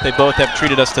from both. They both have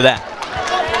treated us to that.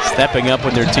 Stepping up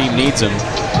when their team needs them.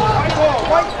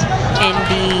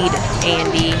 Indeed,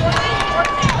 Andy.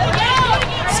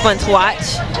 It's fun to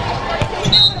watch.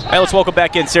 Hey, let's welcome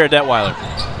back in Sarah Detweiler.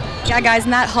 Yeah, guys,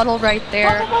 in that huddle right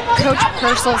there, Coach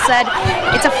Purcell said,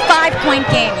 it's a 5-point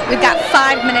game. We've got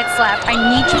 5 minutes left. I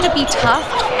need you to be tough,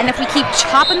 and if we keep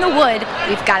chopping the wood,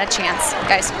 we've got a chance,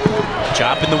 guys.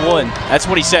 Chopping the wood. That's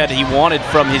what he said he wanted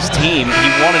from his team. He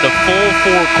wanted a full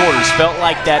 4 quarters. Felt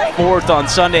like that 4th on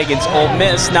Sunday against Ole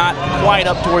Miss, not quite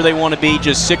up to where they want to be,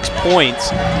 just 6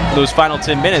 points in those final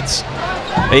 10 minutes.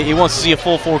 He wants to see a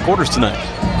full 4 quarters tonight.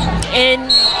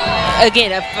 And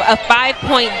again, a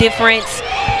 5-point difference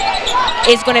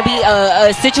is going to be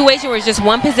a situation where it's just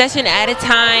 1 possession at a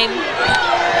time.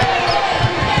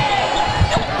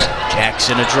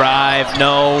 Jackson a drive,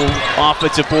 no.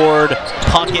 Offensive board,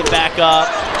 puck it back up.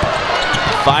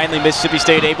 Finally, Mississippi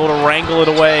State able to wrangle it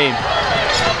away.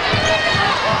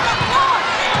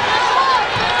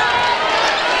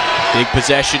 Big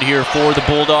possession here for the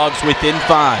Bulldogs within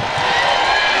 5.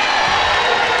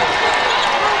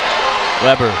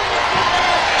 Weber.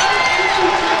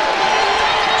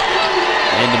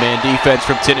 Man-to-man defense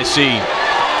from Tennessee.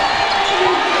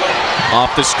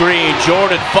 Off the screen,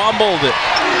 Jordan fumbled it.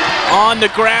 On the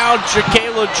ground,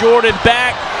 Jacayla Jordan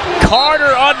back.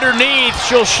 Carter underneath,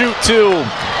 she'll shoot 2.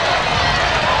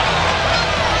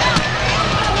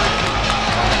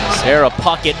 Sarah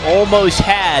Puckett almost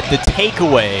had the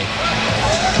takeaway,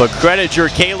 but credit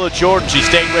Jacayla Jordan, she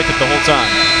stayed with it the whole time.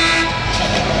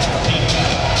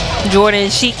 Jordan,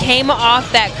 she came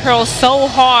off that curl so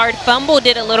hard, fumbled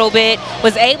it a little bit,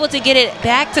 was able to get it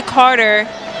back to Carter.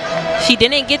 She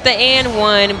didn't get the and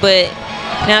one, but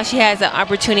now she has an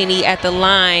opportunity at the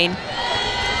line.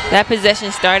 That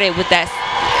possession started with that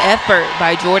effort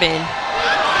by Jordan.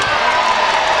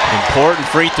 Important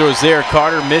free throws there.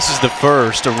 Carter misses the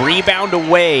first. A rebound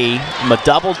away from a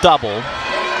double-double.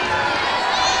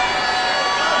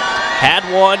 Had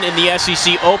one in the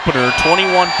SEC opener,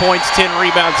 21 points, 10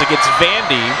 rebounds against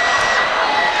Vandy.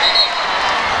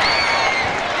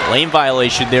 Lane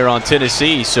violation there on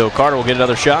Tennessee, so Carter will get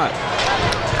another shot.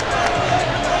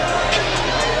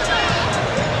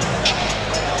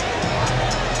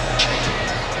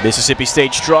 Mississippi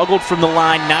State struggled from the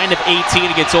line, 9 of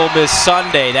 18 against Ole Miss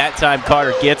Sunday. That time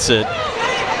Carter gets it.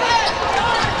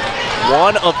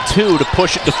 1 of 2 to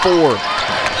push it to 4.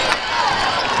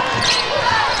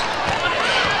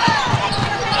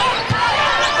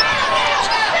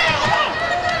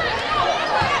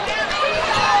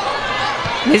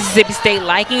 Mississippi State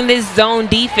liking this zone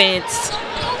defense.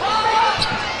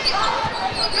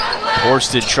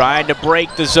 Horsted trying to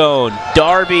break the zone.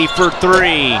 Darby for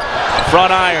 3.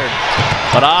 Front iron.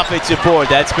 But offensive board,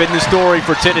 that's been the story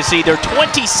for Tennessee. Their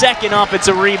 22nd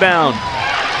offensive rebound.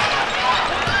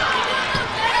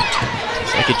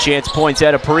 Second chance points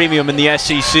at a premium in the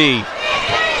SEC.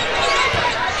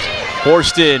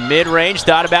 Horsted, mid-range,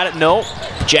 thought about it, no.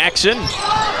 Jackson,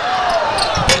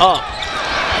 up.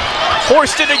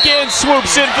 Horsted again,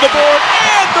 swoops in for the board,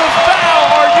 and the foul!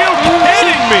 Are you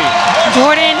kidding me?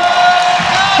 Jordan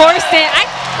Horsted,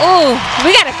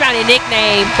 we gotta find a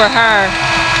nickname for her.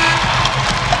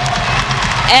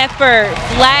 Effort,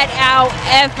 flat out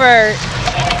effort.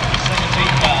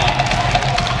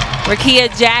 Rakia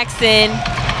Jackson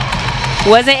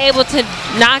Wasn't able to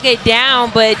knock it down,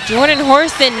 but Jordan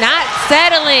Horston not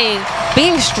settling,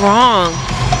 being strong.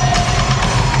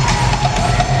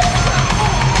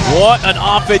 What an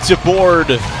offensive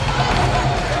board.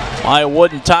 My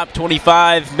Wooden Top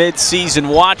 25 mid-season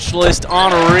watch list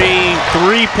honoree,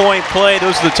 three-point play.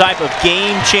 Those are the type of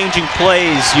game-changing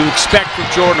plays you expect from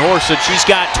Jordan Horston. She's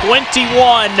got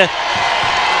 21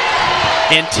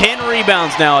 and 10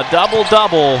 rebounds now, a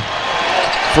double-double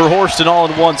for Horston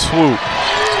all in one swoop.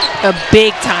 A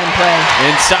big-time play.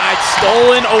 Inside,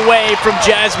 stolen away from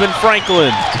Jasmine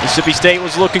Franklin. Mississippi State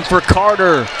was looking for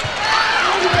Carter.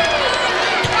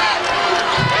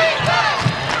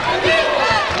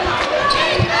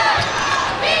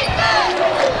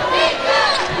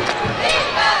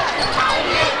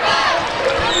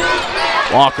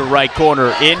 Walker right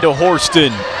corner into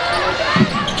Horston.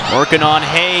 Working on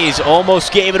Hayes,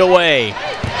 almost gave it away.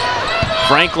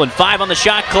 Franklin, 5 on the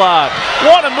shot clock.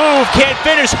 What a move, can't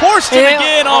finish. Horston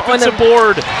again, offensive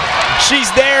board.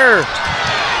 She's there.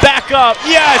 Back up,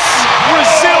 yes!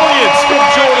 Resilience from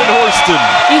Jordan Horston.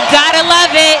 You gotta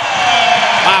love it.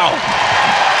 Wow.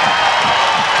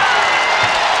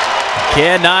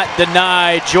 Cannot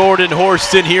deny Jordan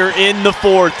Horston here in the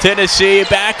fourth. Tennessee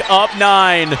back up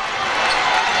 9.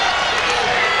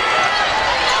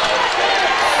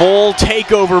 Full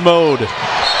takeover mode.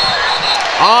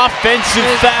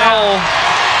 Offensive foul.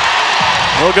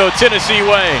 We'll go Tennessee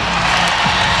way.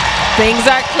 Things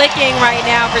are clicking right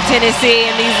now for Tennessee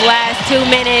in these last 2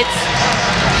 minutes.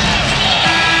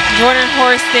 Jordan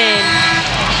Horston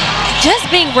just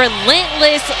being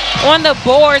relentless on the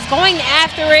boards, going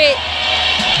after it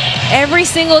every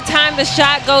single time the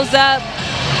shot goes up.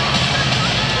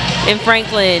 And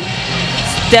Franklin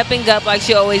stepping up like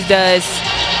she always does.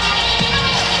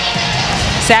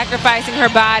 Sacrificing her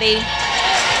body.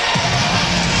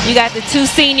 You got the 2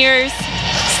 seniors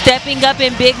stepping up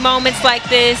in big moments like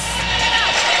this.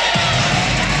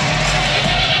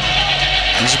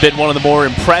 This has been one of the more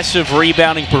impressive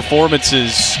rebounding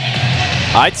performances,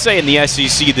 I'd say, in the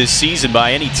SEC this season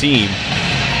by any team.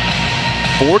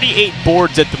 48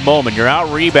 boards at the moment. You're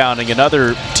out rebounding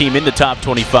another team in the top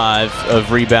 25 of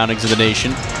reboundings in the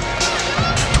nation.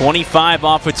 25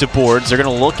 offensive boards. They're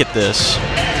going to look at this.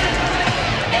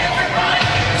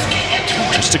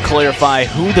 Just to clarify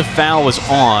who the foul was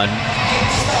on.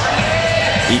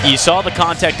 You saw the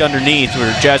contact underneath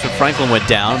where Jasmine Franklin went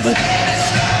down, but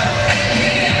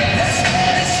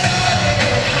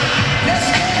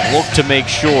look to make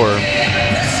sure.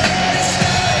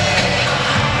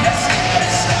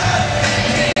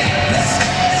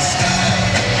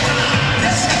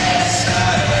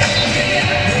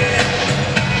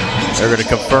 They're going to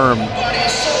confirm.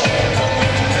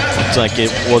 Looks like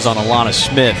it was on Alana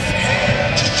Smith.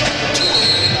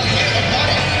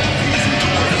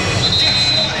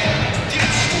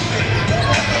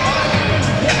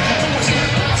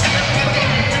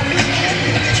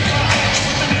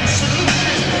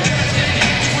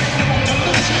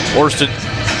 Horston,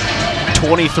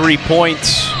 23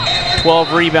 points,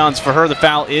 12 rebounds for her. The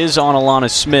foul is on Alana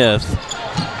Smith.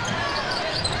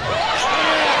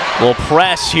 Little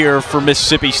press here for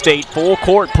Mississippi State, full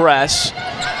court press.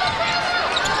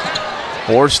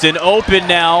 Horston open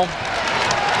now.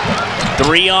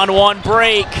 3-on-1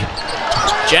 break.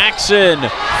 Jackson,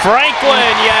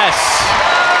 Franklin, yes.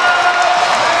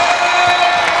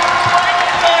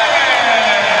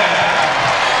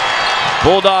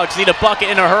 Bulldogs need a bucket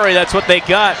in a hurry. That's what they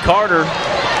got. Carter.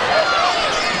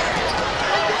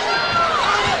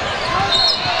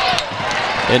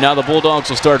 And now the Bulldogs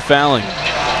will start fouling.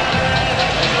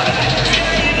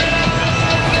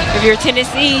 If you're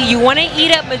Tennessee, you want to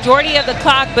eat up majority of the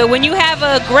clock, but when you have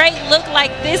a great look like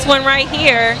this one right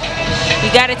here,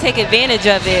 you got to take advantage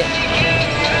of it.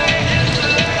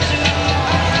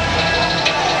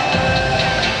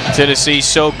 Tennessee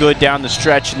so good down the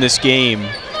stretch in this game.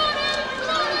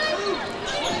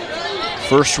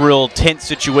 First real tense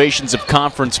situations of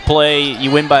conference play.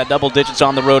 You win by double digits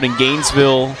on the road in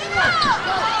Gainesville.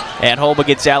 At home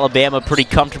against Alabama pretty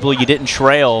comfortable. You didn't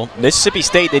trail. Mississippi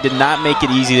State, they did not make it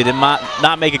easy. They did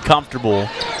not make it comfortable.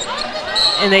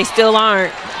 And they still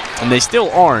aren't. And they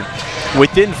still aren't.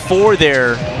 Within 4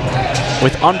 there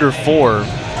with under 4.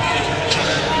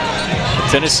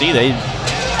 Tennessee,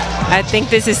 I think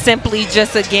this is simply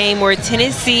just a game where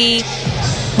Tennessee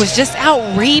was just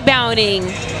out rebounding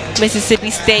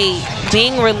Mississippi State,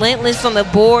 being relentless on the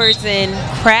boards and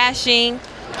crashing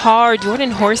hard.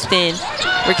 Jordan Horston,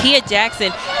 Rakia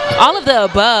Jackson, all of the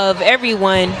above,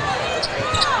 everyone.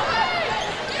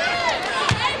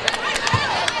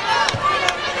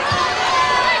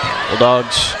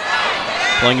 Bulldogs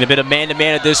Playing a bit of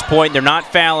man-to-man at this point. They're not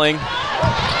fouling.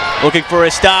 Looking for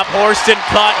a stop. Horston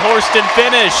cut. Horston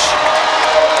finish.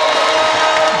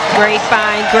 Great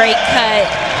find, great cut.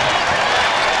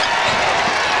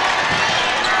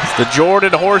 It's the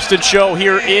Jordan Horston show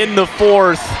here in the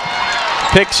fourth.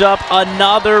 Picks up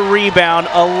another rebound.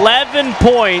 11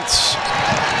 points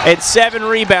and 7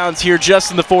 rebounds here just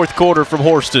in the fourth quarter from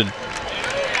Horston.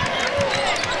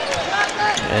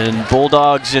 And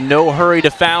Bulldogs in no hurry to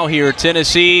foul here.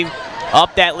 Tennessee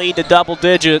up that lead to double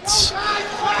digits.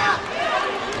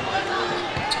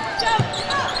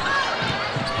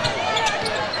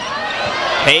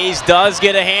 Hayes does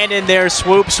get a hand in there,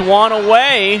 swoops one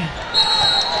away.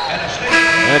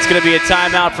 And it's going to be a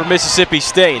timeout for Mississippi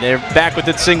State. They're back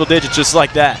within single digits just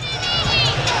like that.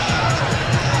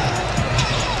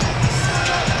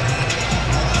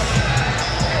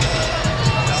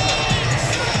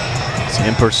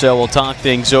 Sam Purcell will talk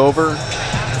things over.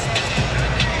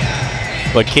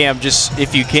 But Cam, just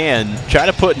if you can, try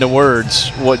to put into words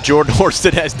what Jordan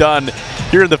Horston has done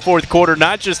here in the fourth quarter,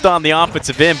 not just on the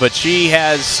offensive end, but she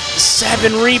has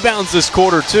 7 rebounds this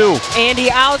quarter too. Andy,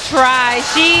 I'll try.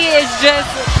 She is just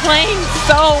playing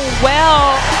so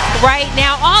well right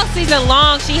now. All season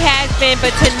long she has been,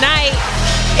 but tonight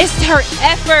it's her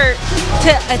effort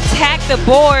to attack the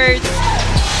boards.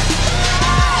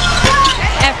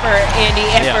 Effort, Andy,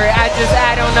 effort.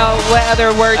 Yeah. I don't know what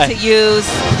other word to use.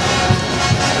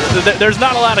 There's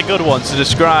not a lot of good ones to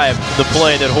describe the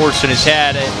play that Horston has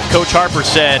had. Coach Harper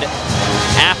said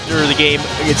after the game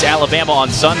against Alabama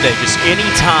on Sunday, just any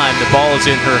time the ball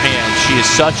is in her hands, she is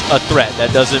such a threat.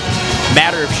 That doesn't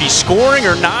matter if she's scoring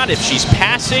or not, if she's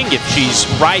passing, if she's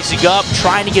rising up,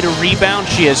 trying to get a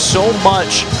rebound. She has so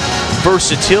much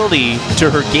versatility to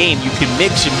her game. You can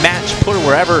mix and match, put her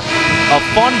wherever. A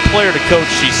fun player to coach,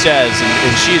 she says,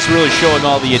 and she is really showing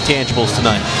all the intangibles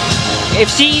tonight.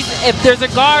 If there's a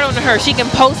guard on her, she can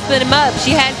post them up.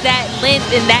 She has that length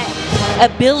and that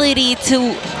ability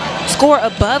to score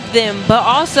above them, but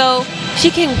also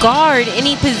she can guard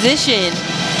any position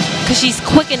because she's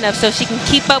quick enough so she can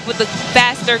keep up with the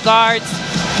faster guards,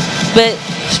 but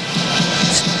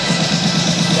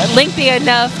lengthy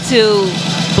enough to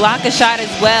block a shot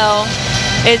as well.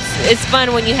 It's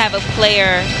fun when you have a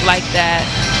player like that.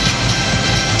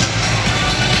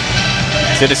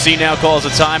 Tennessee now calls a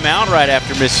timeout right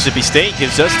after Mississippi State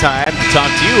gives us time to talk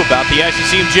to you about the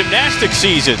SEC gymnastics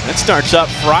season. That starts up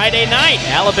Friday night.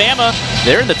 Alabama,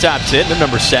 they're in the top 10. They're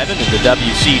number 7 in the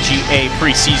WCGA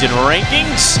preseason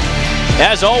rankings.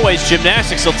 As always,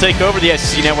 gymnastics will take over the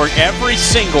SEC network every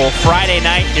single Friday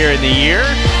night during the year.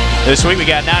 This week we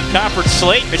got non-conference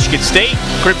slate, Michigan State,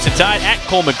 Crimson Tide at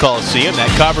Coleman Coliseum. That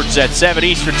coverage is at 7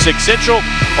 Eastern, 6 Central.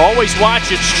 Always watch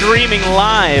it streaming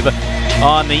live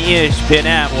on the ESPN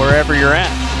app wherever you're at.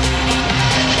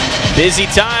 Busy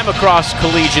time across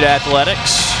collegiate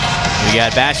athletics. We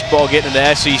got basketball getting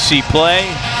into SEC play,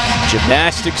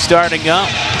 gymnastics starting up.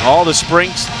 All the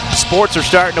spring sports are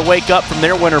starting to wake up from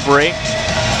their winter break.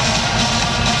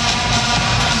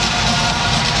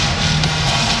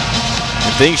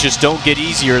 And things just don't get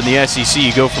easier in the SEC.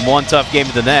 You go from one tough game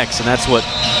to the next, and that's what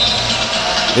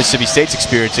Mississippi State's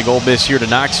experiencing. Ole Miss here to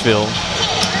Knoxville.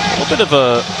 A little bit of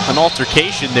an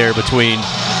altercation there between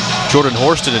Jordan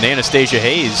Horston and Anastasia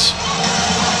Hayes.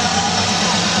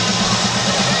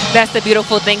 That's the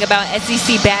beautiful thing about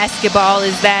SEC basketball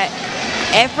is that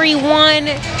everyone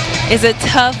is a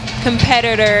tough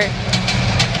competitor.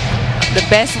 The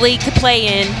best league to play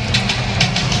in.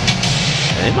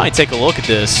 They might take a look at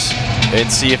this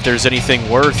and see if there's anything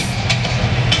worth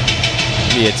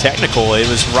the technical. It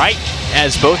was right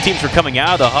as both teams were coming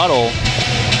out of the huddle.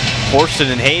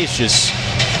 Horston and Hayes just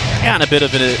got a bit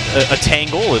of a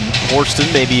tangle, and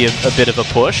Horston maybe a bit of a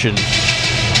push, and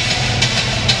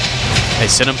they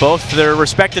sent them both to their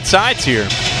respected sides here.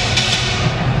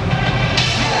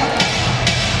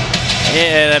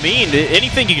 And I mean,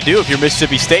 anything you can do if you're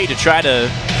Mississippi State to try to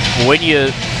win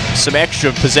you some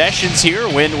extra possessions here,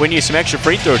 win you some extra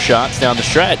free throw shots down the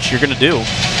stretch, you're going to do.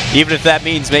 Even if that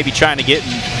means maybe trying to get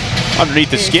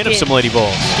underneath the skin of some Lady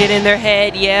Vols. Get in their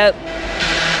head, yep.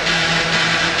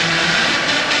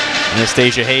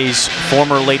 Anastasia Hayes,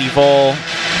 former Lady Vol,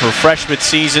 her freshman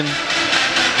season,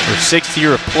 her 6th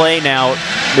year of play now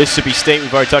at Mississippi State.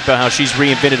 We've already talked about how she's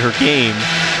reinvented her game.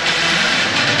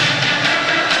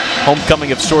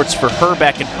 Homecoming of sorts for her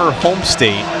back in her home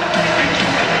state.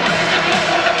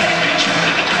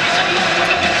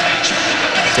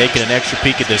 Taking an extra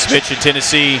peek at this. Mitch and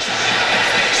Tennessee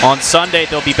on Sunday,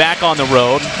 they'll be back on the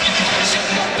road.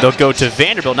 They'll go to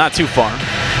Vanderbilt, not too far,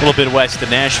 a little bit west of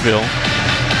Nashville.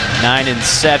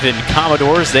 9-7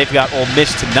 Commodores. They've got Ole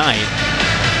Miss tonight.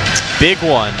 big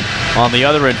one on the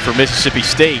other end for Mississippi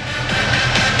State.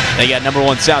 They got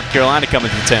 #1 South Carolina coming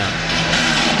to town.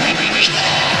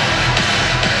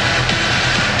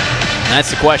 That's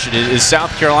the question. Is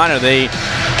South Carolina, they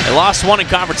lost one in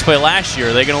conference play last year.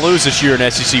 Are they going to lose this year in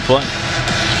SEC play?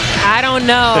 I don't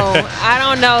know. I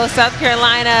don't know. South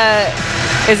Carolina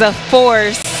is a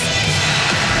force.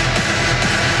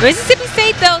 Mississippi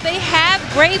State, though, they have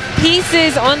great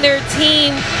pieces on their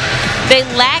team. They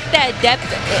lack that depth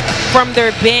from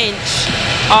their bench,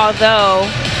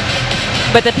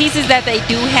 but the pieces that they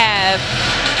do have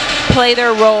play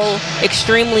their role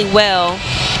extremely well.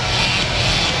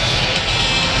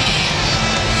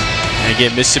 And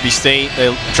again, Mississippi State,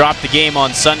 they dropped the game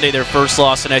on Sunday, their first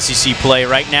loss in SEC play.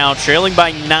 Right now, trailing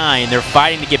by 9. They're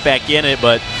fighting to get back in it,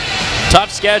 but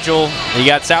tough schedule. You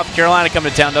got South Carolina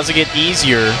coming to town. Doesn't get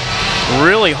easier.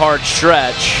 Really hard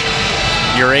stretch.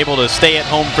 You're able to stay at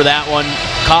home for that one.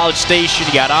 College Station,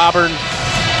 you got Auburn,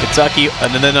 Kentucky,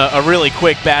 and then a really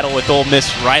quick battle with Ole Miss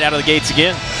right out of the gates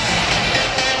again.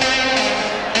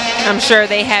 I'm sure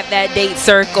they have that date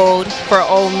circled for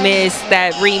Ole Miss,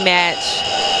 that rematch.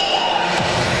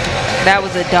 That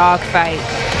was a dogfight,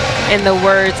 in the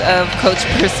words of Coach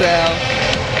Purcell.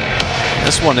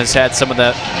 This one has had some of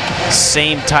that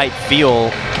same type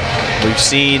feel. We've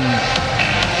seen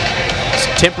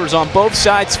some tempers on both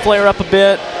sides flare up a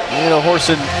bit. You know,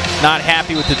 Horson not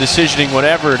happy with the decisioning,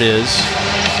 whatever it is.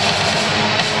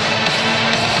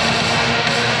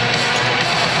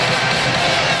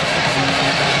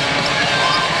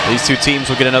 These two teams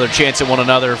will get another chance at one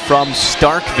another from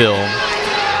Starkville.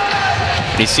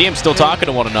 You see them still talking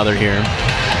to one another here.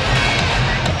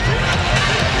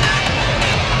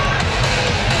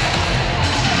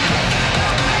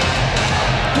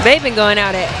 They've been going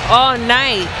at it all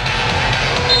night.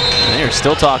 They're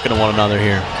still talking to one another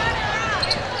here.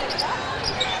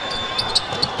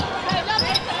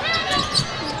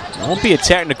 Won't be a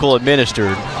technical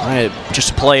administered. Right,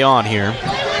 just play on here.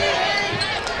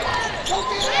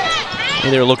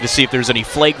 They're looking to see if there's any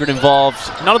flagrant involved.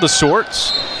 None of the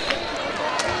sorts.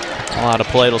 A lot of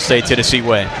play. It'll stay Tennessee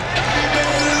way.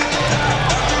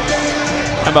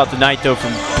 How about the night, though,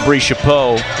 from Bree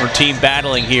Chapeau? Her team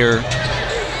battling here.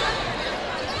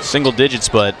 Single digits,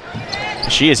 but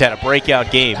she has had a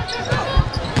breakout game.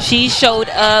 She showed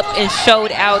up and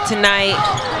showed out tonight.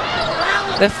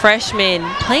 The freshman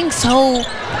playing so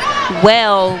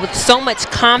well with so much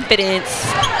confidence.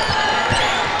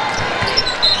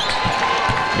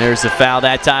 There's the foul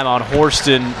that time on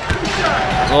Horston.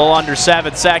 A little under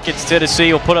 7 seconds.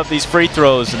 Tennessee will put up these free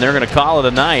throws, and they're going to call it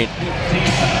a night.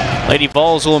 Lady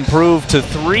Vols will improve to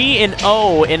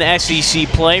 3-0 in SEC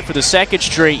play for the second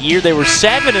straight year. They were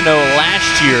 7-0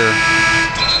 last year.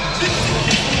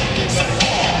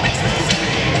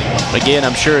 Again,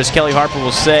 I'm sure, as Kelly Harper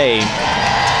will say,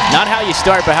 not how you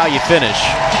start, but how you finish.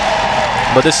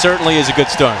 But this certainly is a good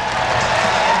start.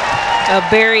 A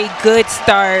very good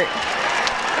start.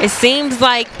 It seems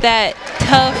like that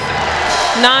tough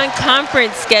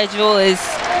non-conference schedule is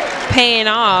paying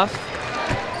off.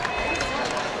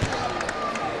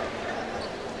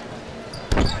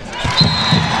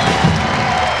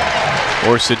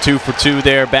 Orsa 2 for 2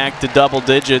 there, back to double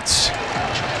digits.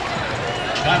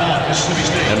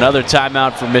 Another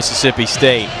timeout for Mississippi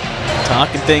State.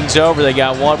 Talking things over, they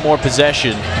got one more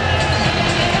possession.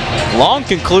 Long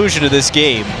conclusion of this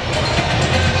game.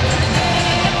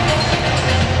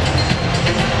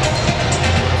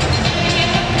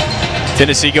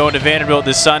 Tennessee going to Vanderbilt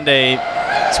this Sunday.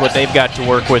 That's what they've got to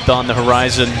work with on the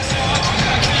horizon.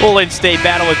 Full in-state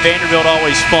battle with Vanderbilt,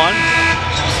 always fun.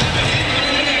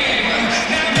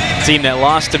 Team that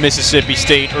lost to Mississippi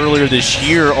State earlier this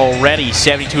year already,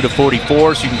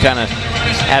 72-44, so you can kind of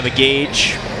have a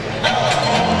gauge.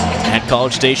 At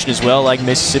College Station as well, like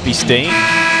Mississippi State.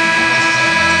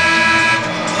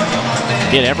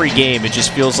 In every game, it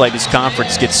just feels like this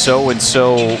conference gets so and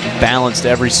so balanced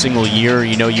every single year.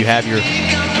 You know, you have your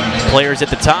players at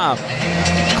the top.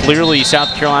 Clearly,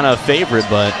 South Carolina a favorite,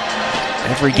 but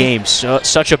every game,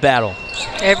 such a battle.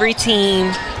 Every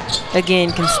team,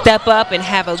 again, can step up and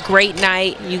have a great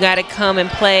night. You got to come and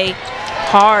play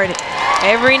hard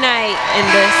every night in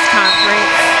this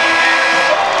conference.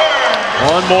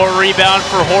 One more rebound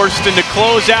for Horston to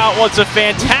close out what's a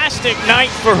fantastic night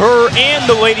for her and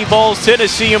the Lady Vols.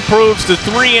 Tennessee improves to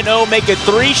 3-0, making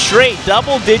 3 straight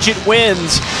double-digit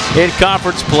wins in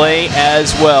conference play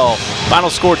as well.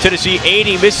 Final score, Tennessee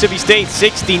 80, Mississippi State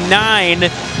 69.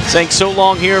 Saying so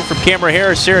long here from Camera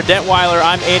Harris, Sarah Detweiler,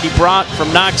 I'm Andy Brock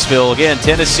from Knoxville. Again,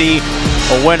 Tennessee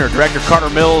a winner. Director Carter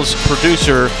Mills,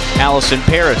 producer Allison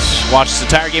Paris. Watch this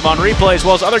entire game on replay as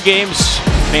well as other games,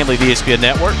 mainly the ESPN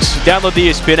networks. Download the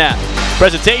ESPN app.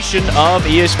 Presentation of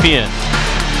ESPN.